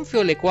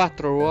sgonfio le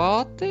 4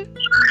 ruote,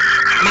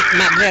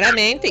 ma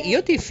veramente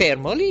io ti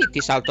fermo lì, ti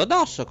salto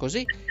addosso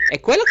così. È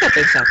quello che ho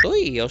pensato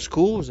io,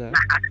 scusa.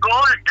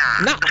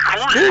 Ma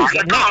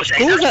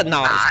ascolta.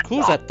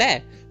 Scusa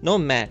te,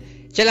 non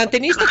me. C'è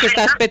l'antennista che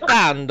sta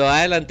aspettando,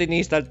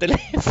 l'antennista al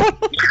telefono.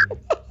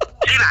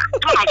 Sì, ma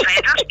tu non sei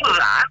già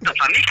sposato,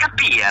 fammi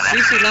capire.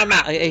 Sì, no,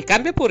 ma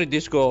cambia pure il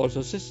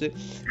discorso, sì.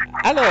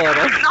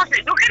 Allora. No,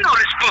 sei tu che non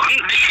rispondi.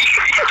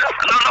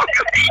 Non ho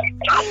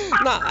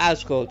capito. No,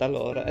 ascolta,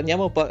 allora,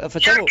 andiamo un po',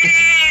 facciamo.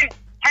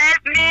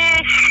 Help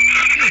me.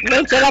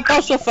 Non ce la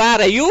posso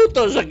fare,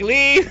 aiuto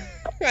Jacqueline.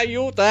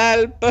 Aiuto,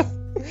 help.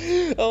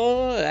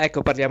 Oh,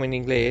 ecco, parliamo in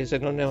inglese,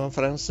 non in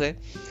francese.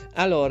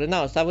 Allora,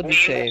 no, stavo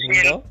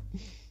dicendo.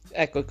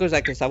 Ecco,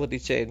 cos'è che stavo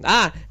dicendo?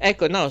 Ah,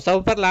 ecco, no,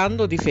 stavo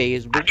parlando di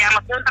Facebook. Abbiamo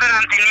sempre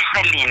l'antennista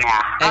in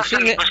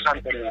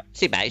linea.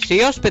 Sì, beh, se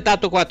io ho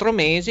aspettato 4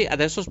 mesi,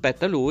 adesso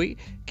aspetta lui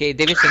che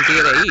deve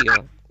sentire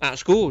io. Ah,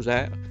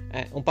 scusa,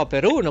 un po'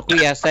 per uno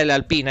qui a Stella,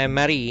 ALPINA e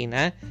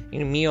Marina,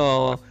 il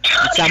mio,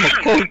 diciamo,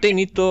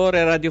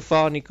 contenitore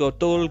radiofonico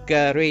talk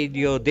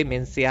radio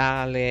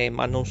demenziale,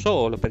 ma non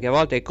solo, perché a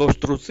volte è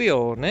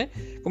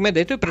costruzione, come ha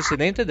detto il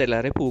Presidente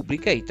della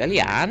Repubblica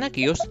Italiana, che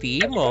io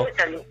stimo.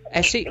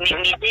 Sì.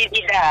 Mi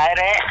devi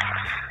dare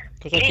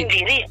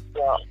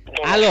l'indirizzo.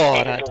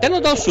 Allora, te lo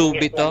do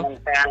subito.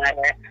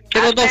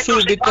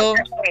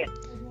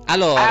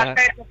 Allora,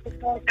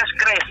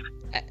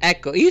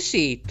 ecco, il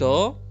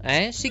sito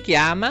si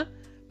chiama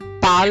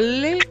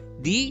Palle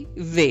di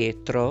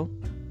Vetro.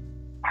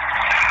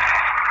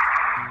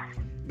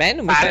 Beh,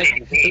 non mi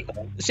fai.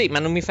 Sì, ma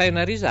non mi fai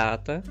una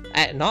risata?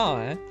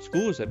 No,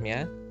 scusami,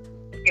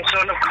 Che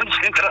sono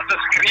concentrato a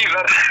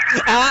scrivere.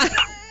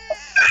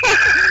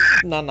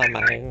 No, ma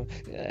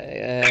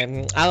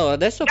allora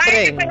adesso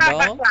prendo.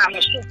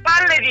 Su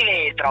palle di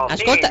vetro.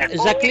 Ascolta,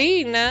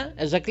 bene,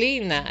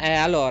 Jacqueline,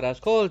 allora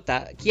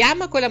ascolta,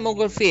 chiama quella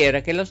mongolfiera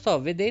che la sto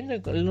vedendo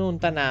in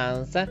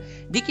lontananza,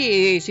 di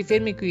che si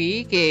fermi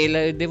qui,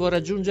 che devo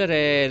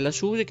raggiungere la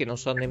Susi, che non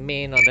so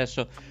nemmeno,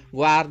 adesso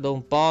guardo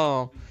un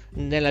po'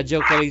 nella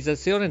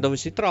geolocalizzazione dove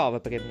si trova,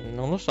 perché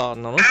non lo so.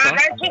 Adesso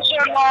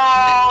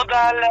sono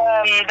dal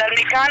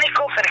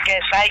meccanico, perché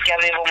sai che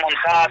avevo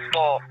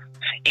montato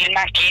il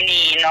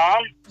macchinino,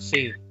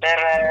 sì, per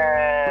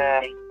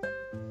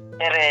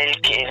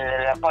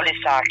la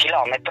polizza a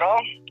chilometro.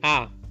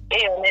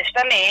 E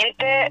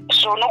onestamente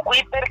sono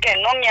qui perché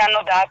non mi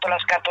hanno dato la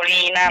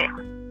scatolina,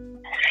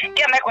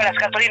 che a me quella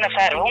scatolina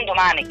serve un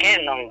domani che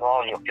non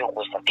voglio più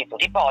questo tipo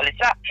di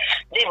polizza,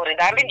 devo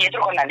ridarli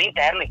indietro con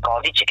all'interno i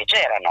codici che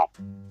c'erano.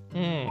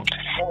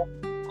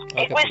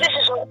 E questi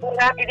si sono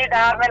curati di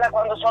darmela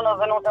quando sono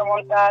venuta a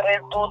montare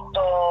il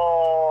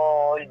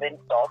tutto il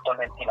 28, il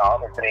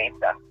 29, il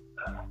 30. Ho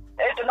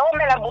detto non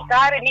me la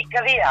buttare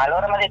mica via,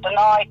 allora mi ha detto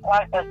no, è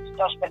qua,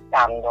 sto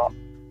aspettando.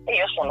 E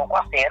io sono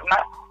qua ferma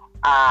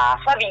a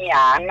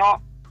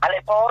Favignano,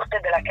 alle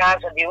porte della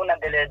casa di una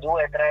delle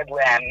 2-3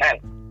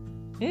 2M.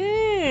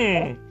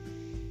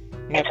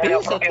 Ma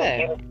pensa a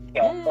te.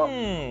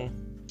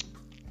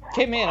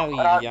 Che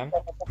meraviglia.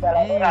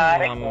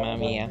 Mamma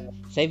mia,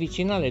 sei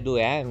vicino alle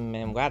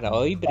 2M, guarda,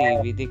 ho i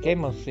brividi, che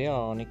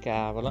emozioni,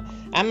 cavolo.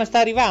 Ah, ma sta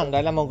arrivando,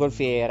 la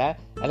mongolfiera.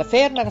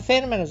 Ferma,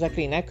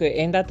 Jacqueline, ecco,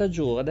 è andata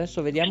giù,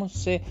 adesso vediamo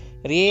se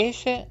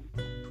riesce,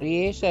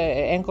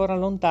 è ancora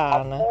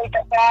lontana.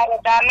 Ascolta, caro,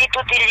 dammi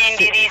tutti gli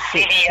indirizzi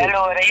lì. sì.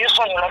 Allora, io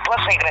sono la tua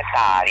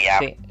segretaria.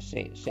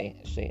 Sì.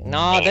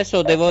 No,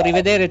 adesso devo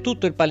rivedere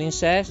tutto il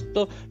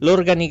palinsesto,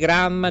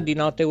 l'organigramma di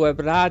Note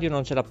Web Radio,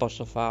 non ce la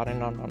posso fare,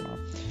 no.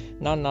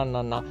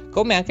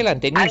 Come anche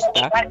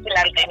l'antennista.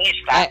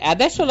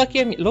 Adesso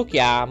lo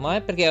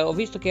chiamo, perché ho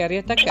visto che è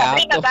riattaccato.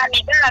 Prima dammi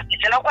i dati,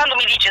 se no quando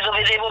mi dice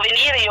dove devo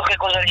venire io che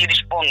cosa gli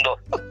rispondo?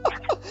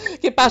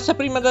 Che passa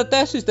prima da te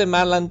a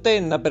sistemare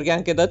l'antenna, perché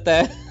anche da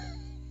te.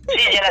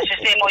 Sì, gliela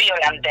sistemo io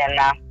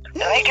l'antenna.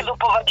 Non è che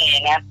dopo va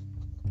bene.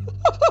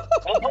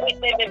 Dopo mi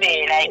stende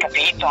bene, hai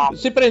capito?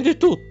 Si prende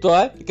tutto,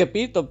 hai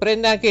capito?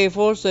 Prende anche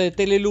forse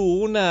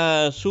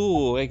Teleluna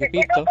su, hai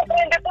capito?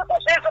 Prende tutto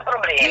senza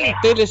problemi.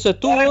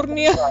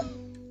 Telesaturnia.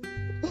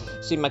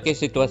 Sì, ma che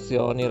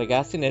situazioni,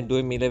 ragazzi, nel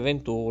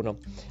 2021.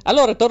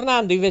 Allora,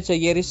 tornando invece a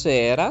ieri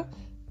sera,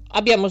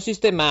 abbiamo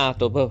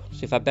sistemato,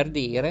 si fa per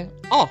dire,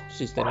 ho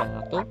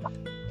sistemato,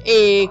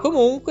 e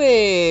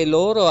comunque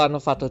loro hanno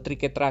fatto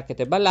tricche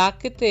tracchete e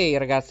ballacchete, i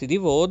ragazzi di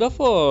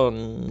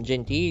Vodafone,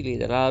 gentili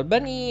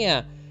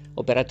dell'Albania,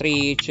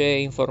 operatrice,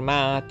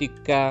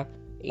 informatico,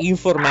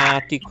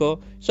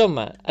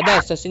 insomma, a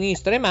destra, a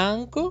sinistra e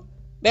manco.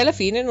 Beh, alla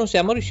fine non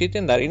siamo riusciti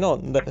ad andare in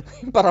onda,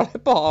 in parole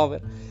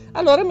povere.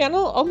 Allora mi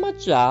hanno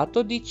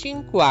omaggiato di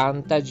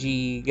 50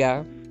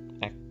 giga.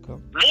 Ecco.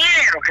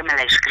 Vero che me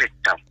l'hai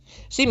scritto.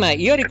 Sì, ma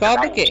io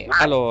ricordo che...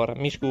 Allora,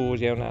 mi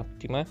scusi un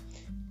attimo,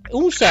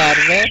 un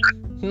server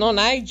non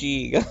ha i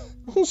giga.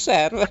 Un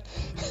server.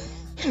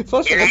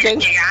 Forse l'hai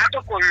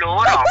spiegato con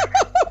loro.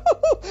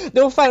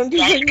 Devo fare un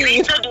disegnino.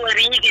 Hai scritto 2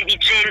 righe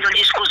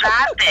dicendogli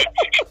scusate,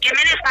 che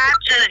me ne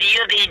faccio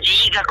io dei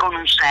giga con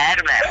un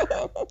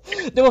server?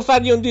 Devo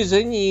fargli un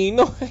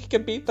disegnino, hai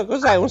capito?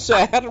 Cos'è un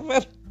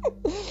server?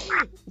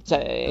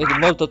 Cioè, è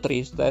molto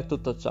triste,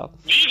 tutto ciò.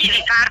 Digli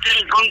di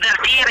farteli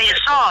convertire in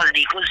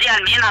soldi, così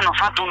almeno hanno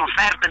fatto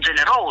un'offerta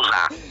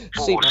generosa.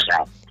 Forse. Sì,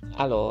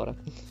 allora,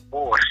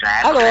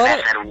 allora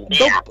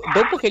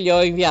dopo che gli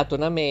ho inviato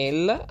una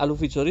mail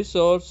all'ufficio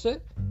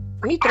risorse,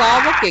 mi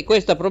trovo che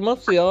questa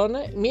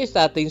promozione mi è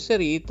stata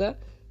inserita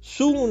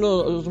su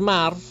uno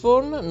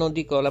smartphone, non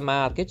dico la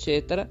marca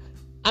eccetera,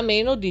 a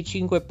meno di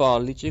 5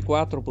 pollici,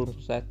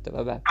 4.7,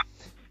 vabbè.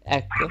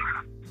 Ecco,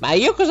 ma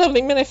io cosa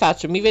me ne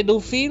faccio? Mi vedo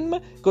un film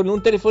con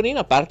un telefonino,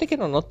 a parte che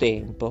non ho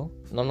tempo,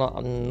 non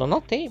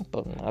ho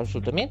tempo,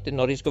 assolutamente,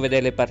 non riesco a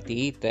vedere le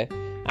partite,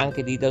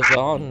 anche di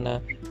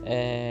DAZN,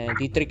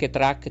 di Trick e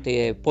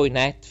Track, poi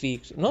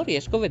Netflix, non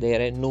riesco a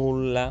vedere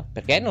nulla,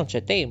 perché non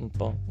c'è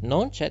tempo.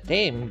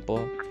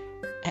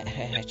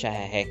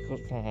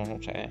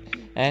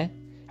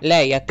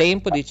 Lei ha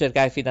tempo di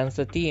cercare il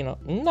fidanzatino?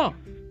 No.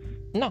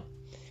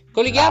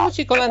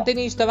 Colleghiamoci con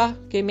l'antenista, va?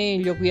 Che è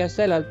meglio qui a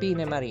Stella,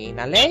 ALPINA e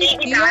Marina. Lei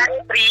stia in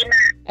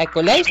silenzio. Ecco,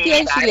 lei stia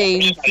in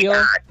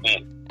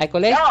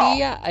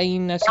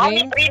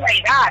silenzio. Prima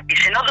i dati,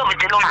 se no dove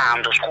te lo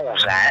mando,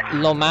 scusa.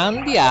 Lo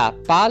mandi a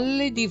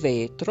Palle di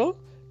Vetro,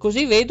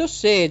 così vedo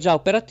se è già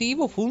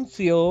operativo,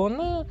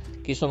 funziona,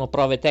 che sono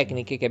prove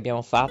tecniche che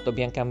abbiamo fatto,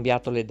 abbiamo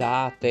cambiato le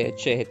date,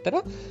 eccetera.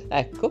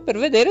 Ecco, per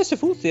vedere se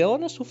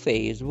funziona su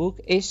Facebook,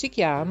 e si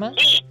chiama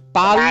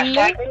Palle. Non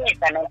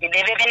ti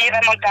deve venire a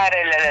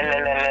montare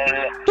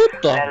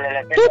tutto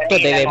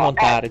deve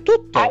montare,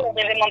 tutto.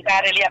 Deve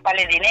montare lì a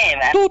Palle di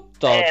Neve.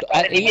 Tutto.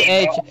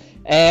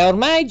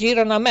 Ormai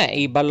girano a me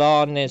i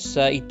ballones,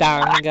 i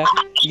tanga,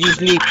 gli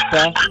slip,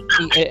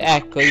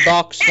 i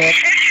boxer.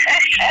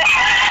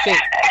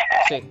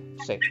 Sì.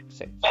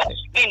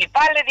 Quindi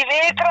palle di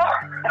vetro?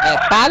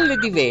 Palle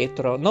di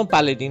vetro, non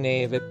palle di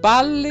neve,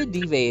 palle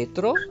di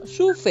vetro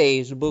su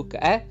Facebook,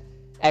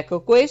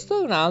 Ecco,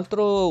 questo è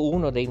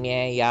uno dei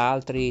miei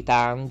altri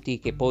tanti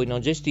che poi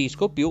non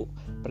gestisco più,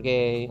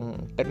 perché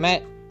per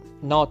me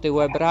Note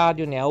Web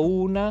Radio ne ha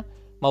una,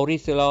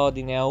 Maurizio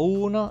Lodi ne ha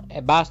uno,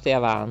 e basta e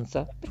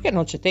avanza, perché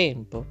non c'è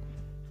tempo.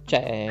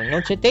 Cioè,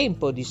 non c'è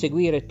tempo di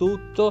seguire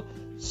tutto.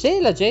 Se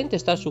la gente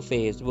sta su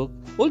Facebook,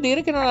 vuol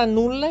dire che non ha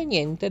nulla e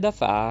niente da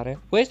fare.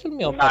 Questo è il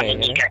mio parere.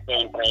 Non è mica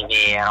sempre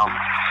vero.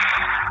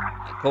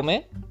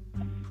 Come?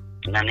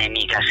 Non è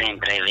mica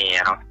sempre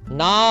vero.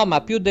 No, ma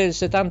più del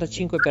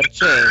 75%,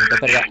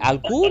 perché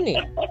alcuni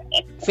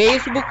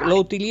Facebook lo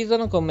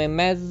utilizzano come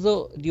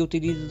mezzo di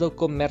utilizzo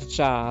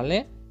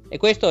commerciale, e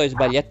questo è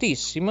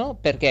sbagliatissimo,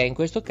 perché in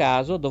questo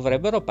caso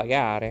dovrebbero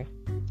pagare.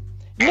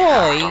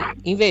 Noi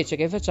invece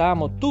che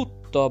facciamo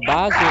tutto tutto a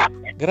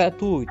base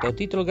gratuita, a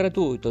titolo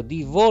gratuito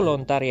di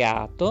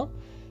volontariato,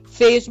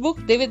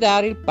 Facebook deve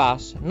dare il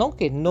pass, non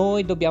che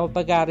noi dobbiamo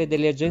pagare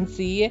delle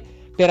agenzie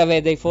per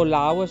avere dei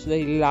followers,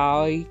 dei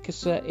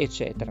likes,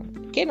 eccetera,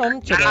 che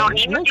non ci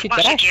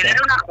interessa. Chiedere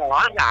una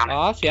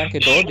cosa? Sì, anche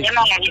 12. Mi è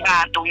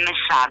arrivato un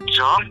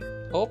messaggio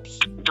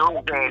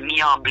dove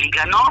mi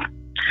obbligano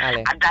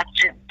ad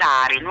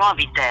accettare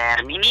nuovi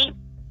termini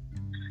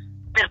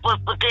per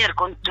poter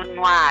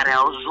continuare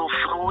a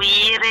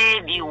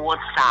usufruire di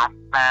WhatsApp,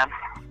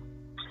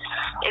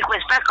 e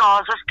questa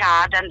cosa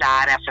scade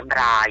andare a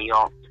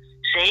febbraio.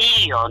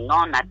 Se io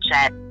non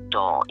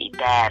accetto i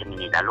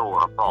termini da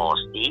loro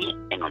posti,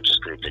 e non c'è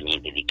scritto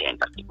niente di che in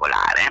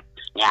particolare,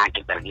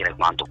 neanche per dire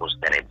quanto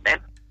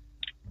costerebbe,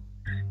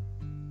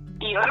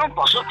 io non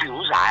posso più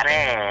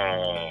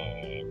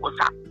usare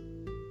WhatsApp.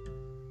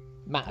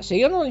 Ma se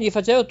io non gli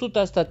facevo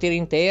tutta sta tira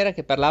intera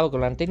che parlavo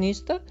con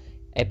l'antennista,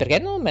 è perché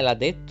non me l'ha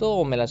detto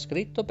o me l'ha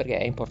scritto? Perché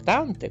è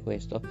importante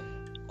questo.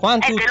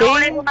 Quanti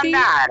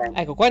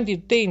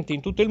utenti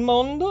in tutto il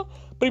mondo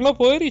prima o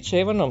poi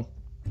ricevono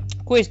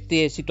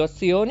queste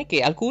situazioni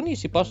che alcuni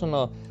si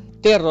possono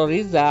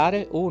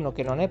terrorizzare, uno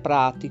che non è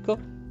pratico,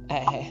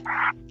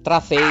 tra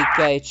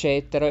fake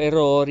eccetera,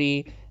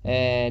 errori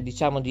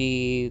diciamo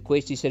di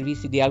questi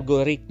servizi di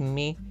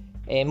algoritmi,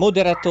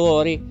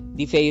 moderatori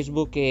di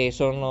Facebook che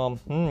sono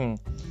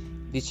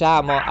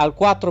diciamo al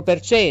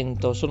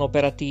 4% sono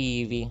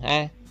operativi,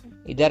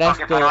 del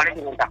resto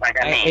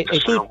è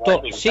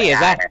tutto, sì,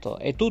 esatto,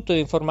 è tutto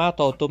in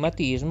formato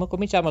automatismo.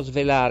 Cominciamo a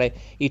svelare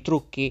i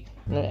trucchi,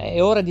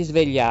 è ora di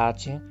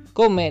svegliarci,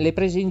 come le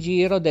prese in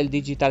giro del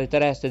digitale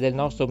terrestre del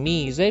nostro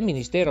MISE,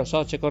 Ministero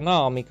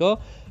Socio-Economico.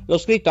 L'ho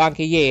scritto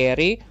anche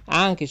ieri,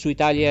 anche su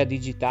Italia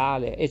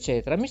Digitale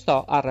eccetera. Mi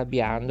sto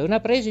arrabbiando, è una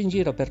presa in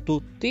giro per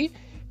tutti,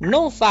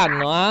 non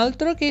fanno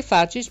altro che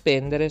farci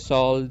spendere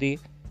soldi,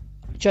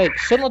 cioè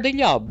sono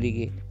degli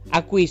obblighi,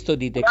 acquisto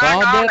di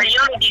decoder,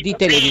 di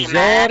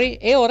televisori,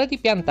 è ora di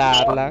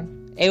piantarla.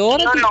 È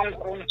ora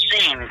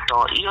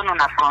io non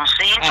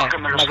acconsento che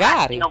me lo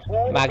scattino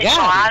pure, magari.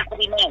 Sono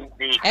altri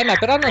mezzi. Ma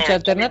però non c'è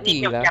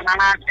alternativa.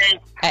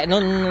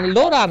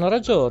 Loro hanno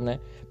ragione,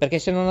 perché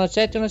se non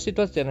accetti una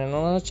situazione,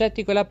 non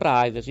accetti quella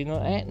privacy,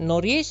 non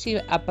riesci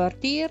a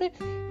partire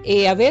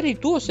e avere il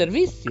tuo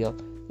servizio,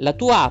 la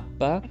tua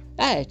app,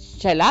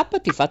 cioè l'app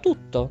ti fa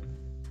tutto.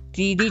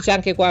 Ti dice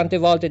anche quante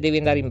volte devi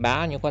andare in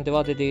bagno, quante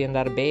volte devi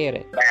andare a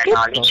bere.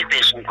 No, lì ci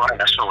penso ancora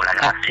da sola,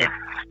 grazie.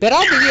 Però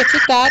devi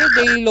accettare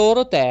dei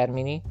loro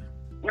termini,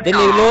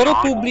 delle loro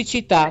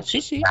pubblicità.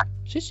 Sì.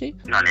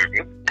 Non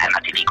ma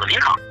ti dico di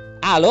no.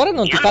 Allora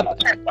non ti fa.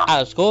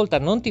 Ascolta,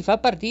 non ti fa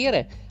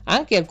partire.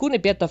 Anche alcune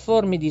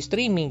piattaforme di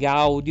streaming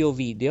audio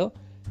video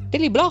te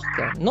li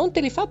blocca, non te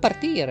li fa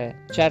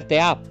partire. Certe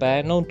app,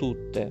 non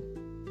tutte.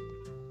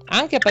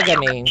 Anche a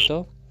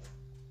pagamento.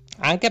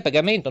 Anche a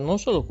pagamento, non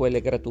solo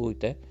quelle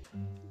gratuite.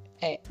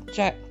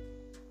 Cioè,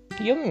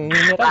 io mi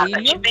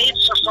meraviglio. Ci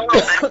penso solo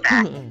per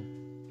te.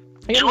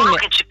 Giuro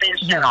che ci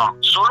penserò,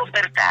 solo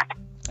per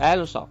te.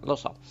 Lo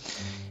so.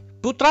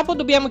 Purtroppo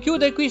dobbiamo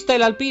chiudere qui,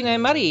 Stella, Alpina e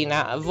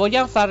Marina.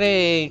 Vogliamo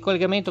fare il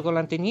collegamento con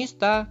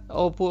l'antennista?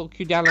 O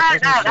chiudiamo la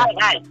trasmissione?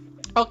 Dai.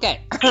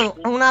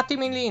 Ok, un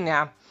attimo in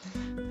linea.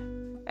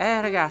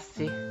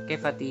 Ragazzi, che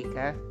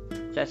fatica,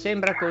 Cioè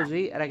sembra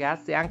così,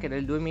 ragazzi, anche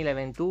nel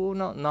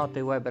 2021, Note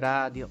Web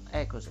Radio,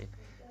 è così.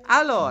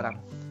 Allora,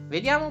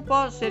 vediamo un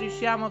po' se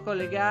riusciamo a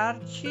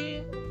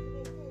collegarci.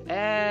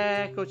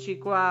 Eccoci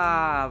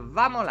qua,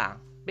 vamo là.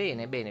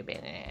 Bene.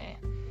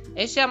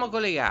 E siamo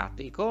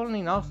collegati con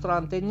il nostro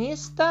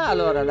antennista.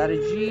 Allora, la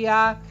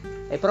regia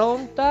è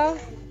pronta?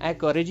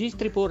 Ecco,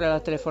 registri pure la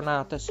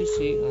telefonata,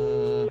 sì.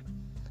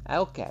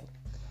 Ok.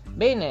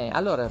 Bene,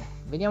 allora,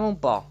 vediamo un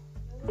po'.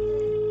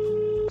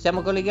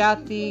 Siamo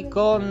collegati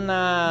con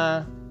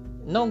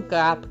non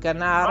Cap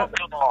Canar.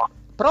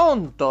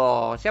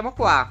 Pronto, siamo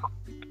qua.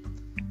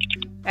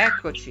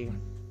 Eccoci.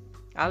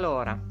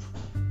 Allora,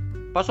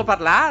 posso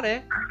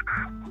parlare?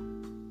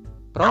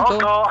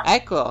 Pronto?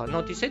 Ecco,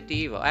 non ti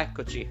sentivo,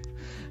 eccoci.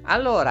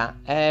 Allora,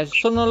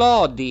 sono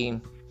Lodi.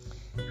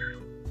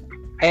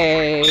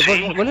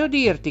 Sì. Volevo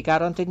dirti,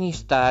 caro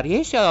antennista,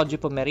 riesci oggi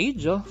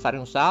pomeriggio a fare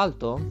un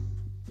salto?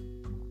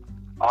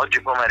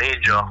 Oggi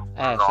pomeriggio?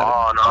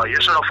 No,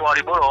 io sono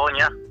fuori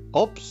Bologna.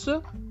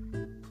 Ops,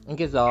 in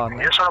che zona?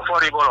 Io sono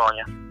fuori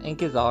Bologna. In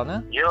che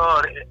zona? Io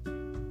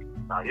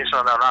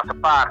sono da un'altra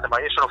parte, ma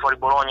io sono fuori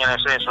Bologna nel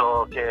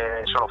senso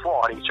che sono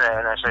fuori, cioè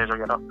nel senso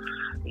che no.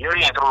 Io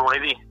rientro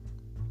lunedì.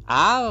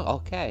 Ah,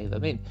 ok, va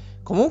bene.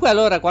 Comunque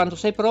allora quando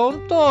sei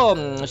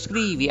pronto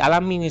scrivi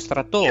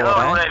all'amministratore. Io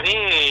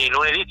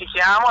lunedì ti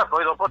chiamo e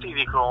poi dopo ti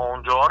dico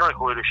un giorno in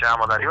cui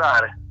riusciamo ad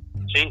arrivare.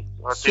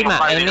 Sì,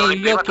 ma è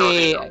meglio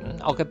che...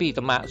 Ho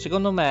capito, ma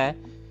secondo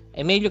me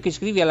è meglio che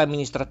scrivi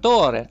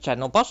all'amministratore. Cioè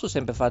non posso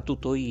sempre fare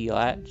tutto io,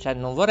 Cioè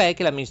non vorrei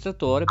che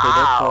l'amministratore poi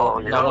dopo...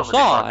 Non lo so,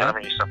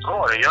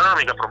 l'amministratore, io non ho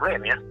mica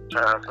problemi,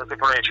 Cioè, questi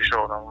problemi ci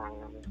sono.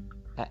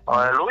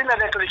 Lui mi ha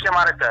detto di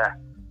chiamare te.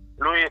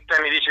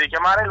 te mi dice di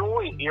chiamare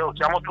lui, io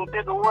chiamo tutti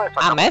e due e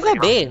A me va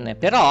prima. bene,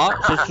 però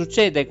se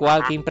succede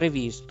qualche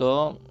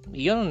imprevisto,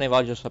 io non ne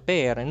voglio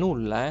sapere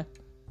nulla,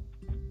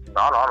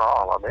 No,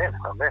 va bene.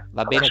 Va bene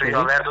Adesso così? io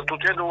avverto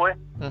tutti e due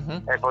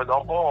e poi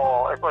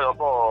dopo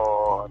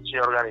ci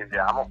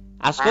organizziamo.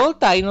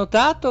 Ascolta, hai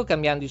notato,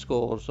 cambiando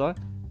discorso,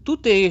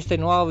 tutti questi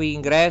nuovi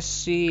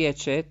ingressi,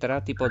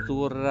 eccetera, tipo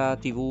Azzurra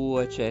TV,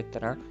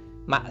 eccetera,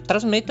 ma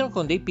trasmettono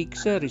con dei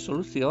pixel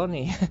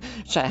risoluzioni,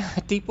 cioè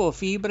tipo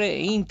fibre,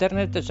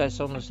 internet, cioè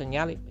sono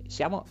segnali.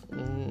 Siamo,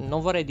 non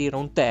vorrei dire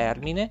un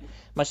termine,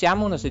 ma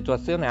siamo in una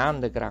situazione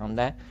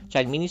underground,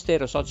 cioè il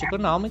Ministero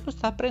socio-economico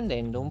sta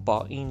prendendo un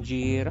po' in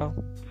giro,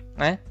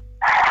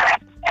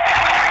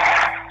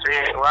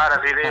 Sì, guarda,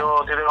 ti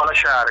devo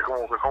lasciare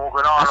comunque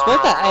no.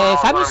 Ascolta,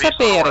 fammi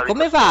sapere nulla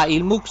come va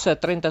il MUX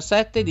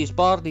 37 di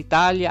Sport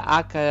Italia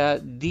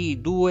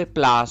HD2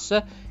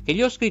 Plus, che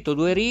gli ho scritto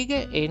 2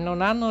 righe e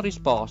non hanno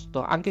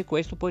risposto. Anche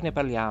questo poi ne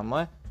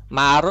parliamo,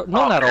 ma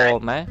non a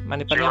Roma, ma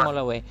ne parliamo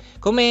alla UE.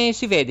 Come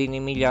si vede in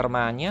Emilia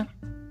Romagna?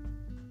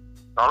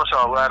 Non lo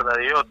so, guarda,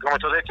 io come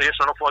ti ho detto, io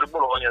sono fuori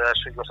Bologna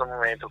adesso in questo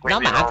momento. No,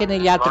 ma anche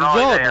negli altri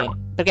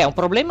giorni, perché è un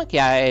problema che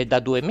è da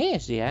 2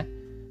 mesi,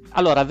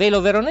 Allora, Velo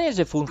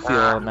Veronese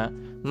funziona,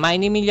 ma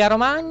in Emilia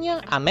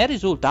Romagna a me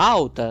risulta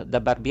out da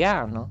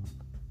Barbiano.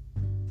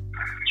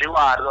 Ci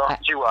guardo.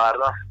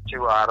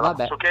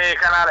 Vabbè. Su che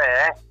canale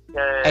è?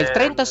 È il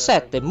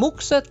 37,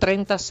 MUX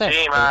 37.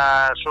 Sì,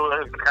 ma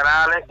sul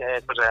canale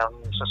che cos'è?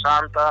 Un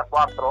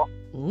 64?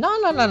 No,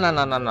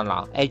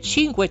 è il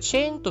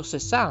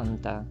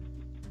 560.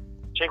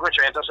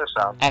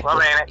 560. Ecco, Va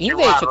bene.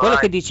 invece quello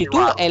che dici tu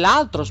è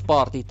l'altro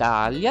Sport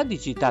Italia,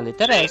 digitale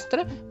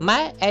terrestre,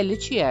 ma è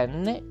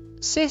LCN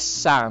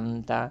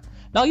 60.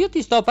 No, io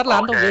ti sto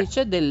parlando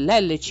invece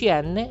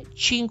dell'LCN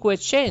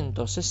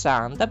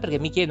 560, perché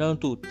mi chiedono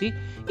tutti,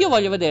 io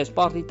voglio vedere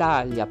Sport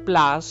Italia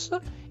Plus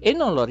e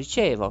non lo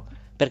ricevo,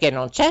 perché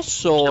non c'è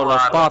solo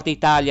Sport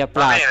Italia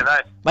Plus,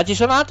 ma ci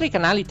sono altri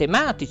canali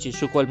tematici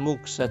su quel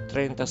MUX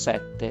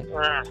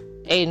 37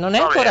 e non è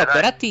ancora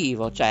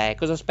operativo, cioè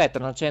cosa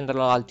aspettano?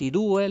 Accenderlo al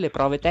T2, le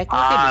prove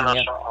tecniche? Non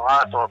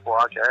so, può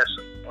anche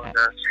essere.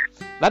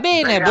 Va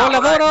bene, buon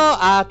lavoro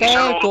a te,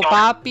 al tuo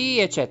papi,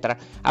 eccetera.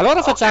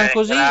 Allora facciamo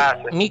così,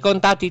 mi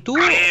contatti tu.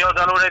 Io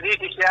da lunedì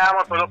ti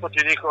chiamo e poi dopo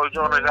ti dico il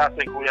giorno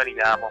esatto in cui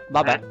arriviamo.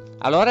 Vabbè,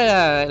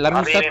 allora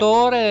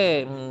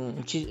l'amministratore lo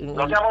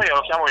chiamo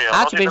io.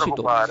 Ah, ci pensi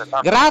tu.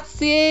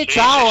 Grazie,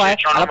 ciao,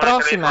 alla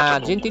prossima,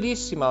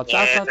 gentilissimo.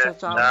 Ciao.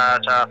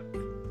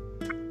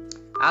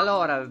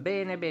 Allora,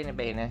 bene.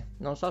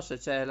 Non so se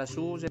c'è la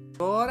Susi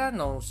ancora,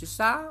 non si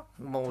sa.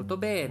 Molto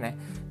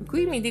bene.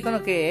 Qui mi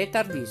dicono che è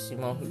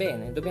tardissimo.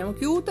 Bene, dobbiamo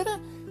chiudere.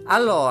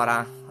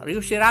 Allora,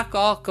 riuscirà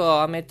Cocco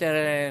a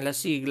mettere la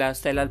sigla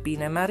Stella,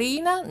 Alpina e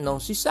Marina?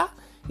 Non si sa.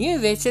 Io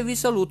invece vi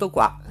saluto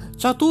qua.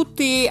 Ciao a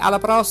tutti, alla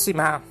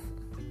prossima.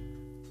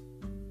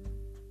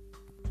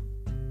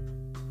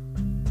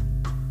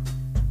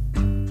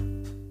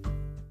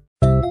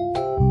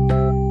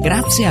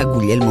 Grazie a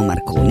Guglielmo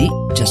Marconi,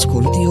 ci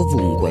ascolti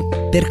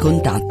ovunque. Per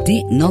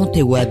contatti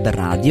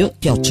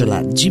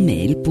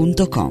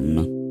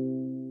notewebradio@gmail.com.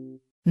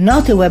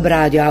 Note Web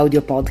Radio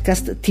Audio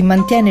Podcast ti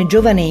mantiene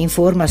giovane e in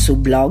forma su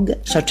blog,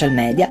 social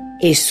media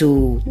e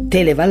su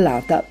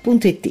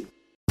televallata.it.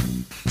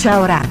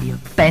 Ciao Radio,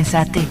 pensa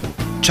a te.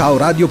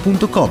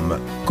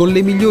 Ciaoradio.com, con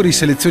le migliori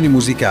selezioni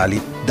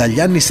musicali dagli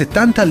anni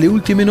 70 alle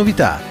ultime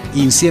novità,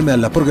 insieme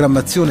alla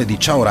programmazione di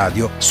Ciao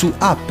Radio su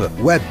app,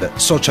 web,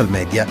 social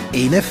media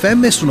e in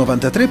FM su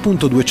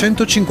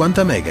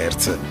 93.250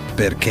 MHz.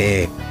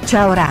 Perché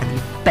Ciao Radio,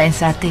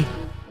 pensa a te.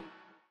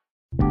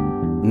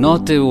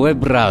 Note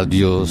Web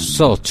Radio,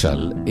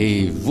 social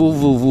e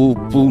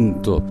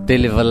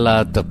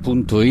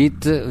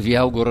www.televallata.it vi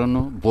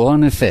augurano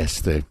buone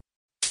feste.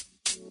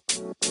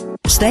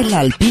 Stella,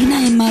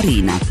 Alpina e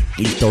Marina,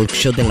 il talk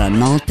show della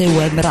Note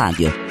Web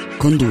Radio.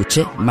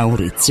 Conduce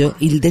Maurizio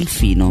il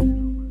Delfino.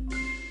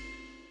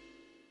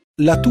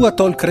 La tua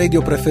talk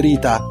radio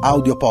preferita,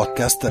 audio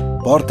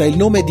podcast, porta il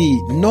nome di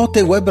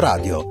Note Web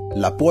Radio.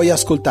 La puoi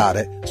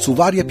ascoltare su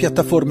varie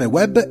piattaforme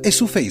web e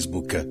su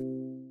Facebook.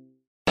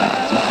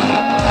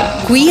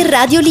 Qui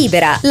Radio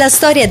Libera, la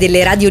storia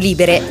delle radio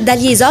libere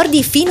dagli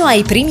esordi fino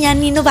ai primi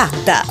anni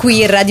 90.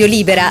 Qui Radio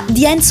Libera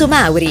di Enzo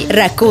Mauri,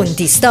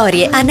 racconti,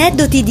 storie,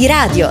 aneddoti di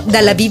radio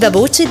dalla viva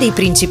voce dei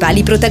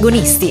principali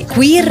protagonisti.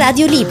 Qui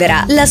Radio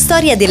Libera, la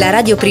storia della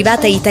radio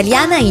privata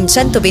italiana in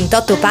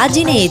 128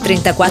 pagine e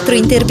 34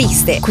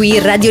 interviste. Qui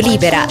Radio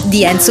Libera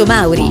di Enzo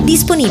Mauri,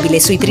 disponibile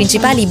sui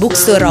principali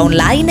bookstore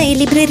online e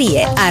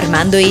librerie.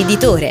 Armando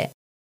Editore.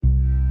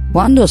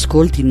 Quando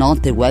ascolti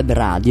Note Web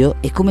Radio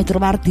è come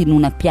trovarti in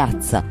una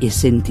piazza e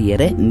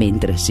sentire,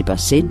 mentre si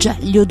passeggia,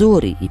 gli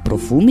odori, i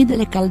profumi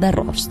delle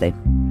caldarroste.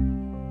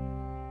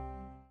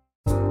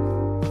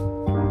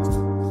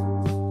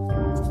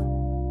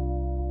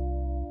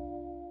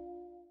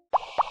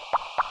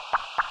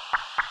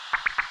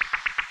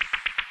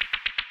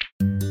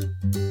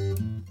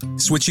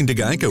 Switching to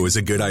Geico is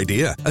a good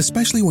idea,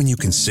 especially when you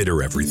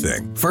consider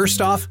everything.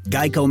 First off,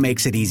 Geico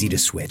makes it easy to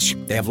switch.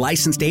 They have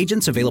licensed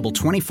agents available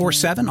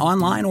 24/7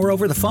 online or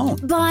over the phone.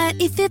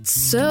 But if it's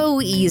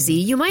so easy,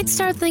 you might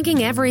start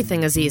thinking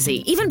everything is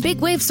easy, even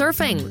big wave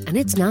surfing. And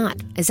it's not.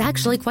 It's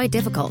actually quite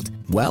difficult.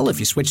 Well, if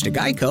you switch to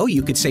Geico,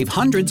 you could save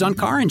hundreds on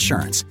car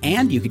insurance.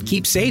 And you could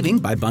keep saving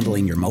by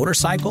bundling your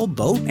motorcycle,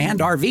 boat,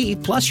 and RV,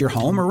 plus your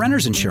home or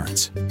renter's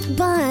insurance.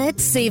 But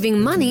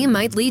saving money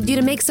might lead you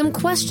to make some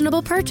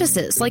questionable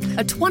purchases, like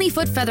a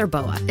 20-foot feather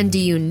boa. And do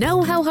you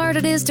know how hard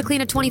it is to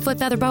clean a 20-foot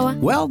feather boa?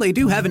 Well, they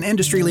do have an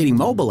industry-leading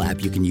mobile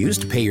app you can use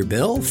to pay your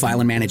bill,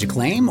 file and manage a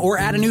claim, or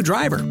add a new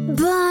driver.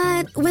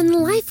 But when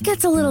life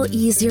gets a little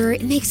easier,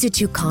 it makes you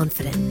too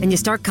confident, and you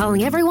start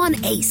calling everyone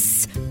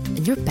Ace.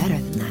 And you're better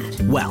than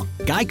that. Well,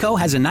 Geico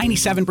has a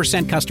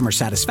 97% customer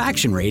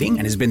satisfaction rating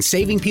and has been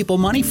saving people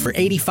money for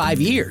 85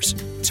 years.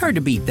 It's hard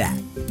to beat that.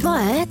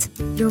 But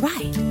you're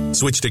right.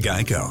 Switch to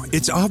Geico.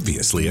 It's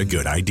obviously a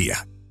good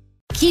idea.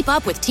 Keep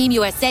up with Team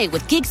USA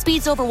with gig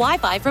speeds over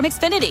Wi-Fi from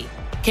Xfinity.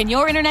 Can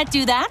your internet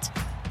do that?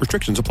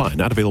 Restrictions apply.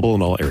 Not available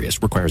in all areas.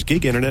 Requires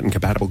gig internet and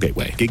compatible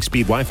gateway. Gig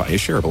speed Wi-Fi is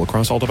shareable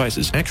across all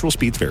devices. Actual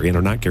speeds vary and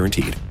are not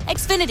guaranteed.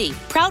 Xfinity,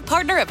 proud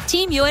partner of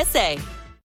Team USA.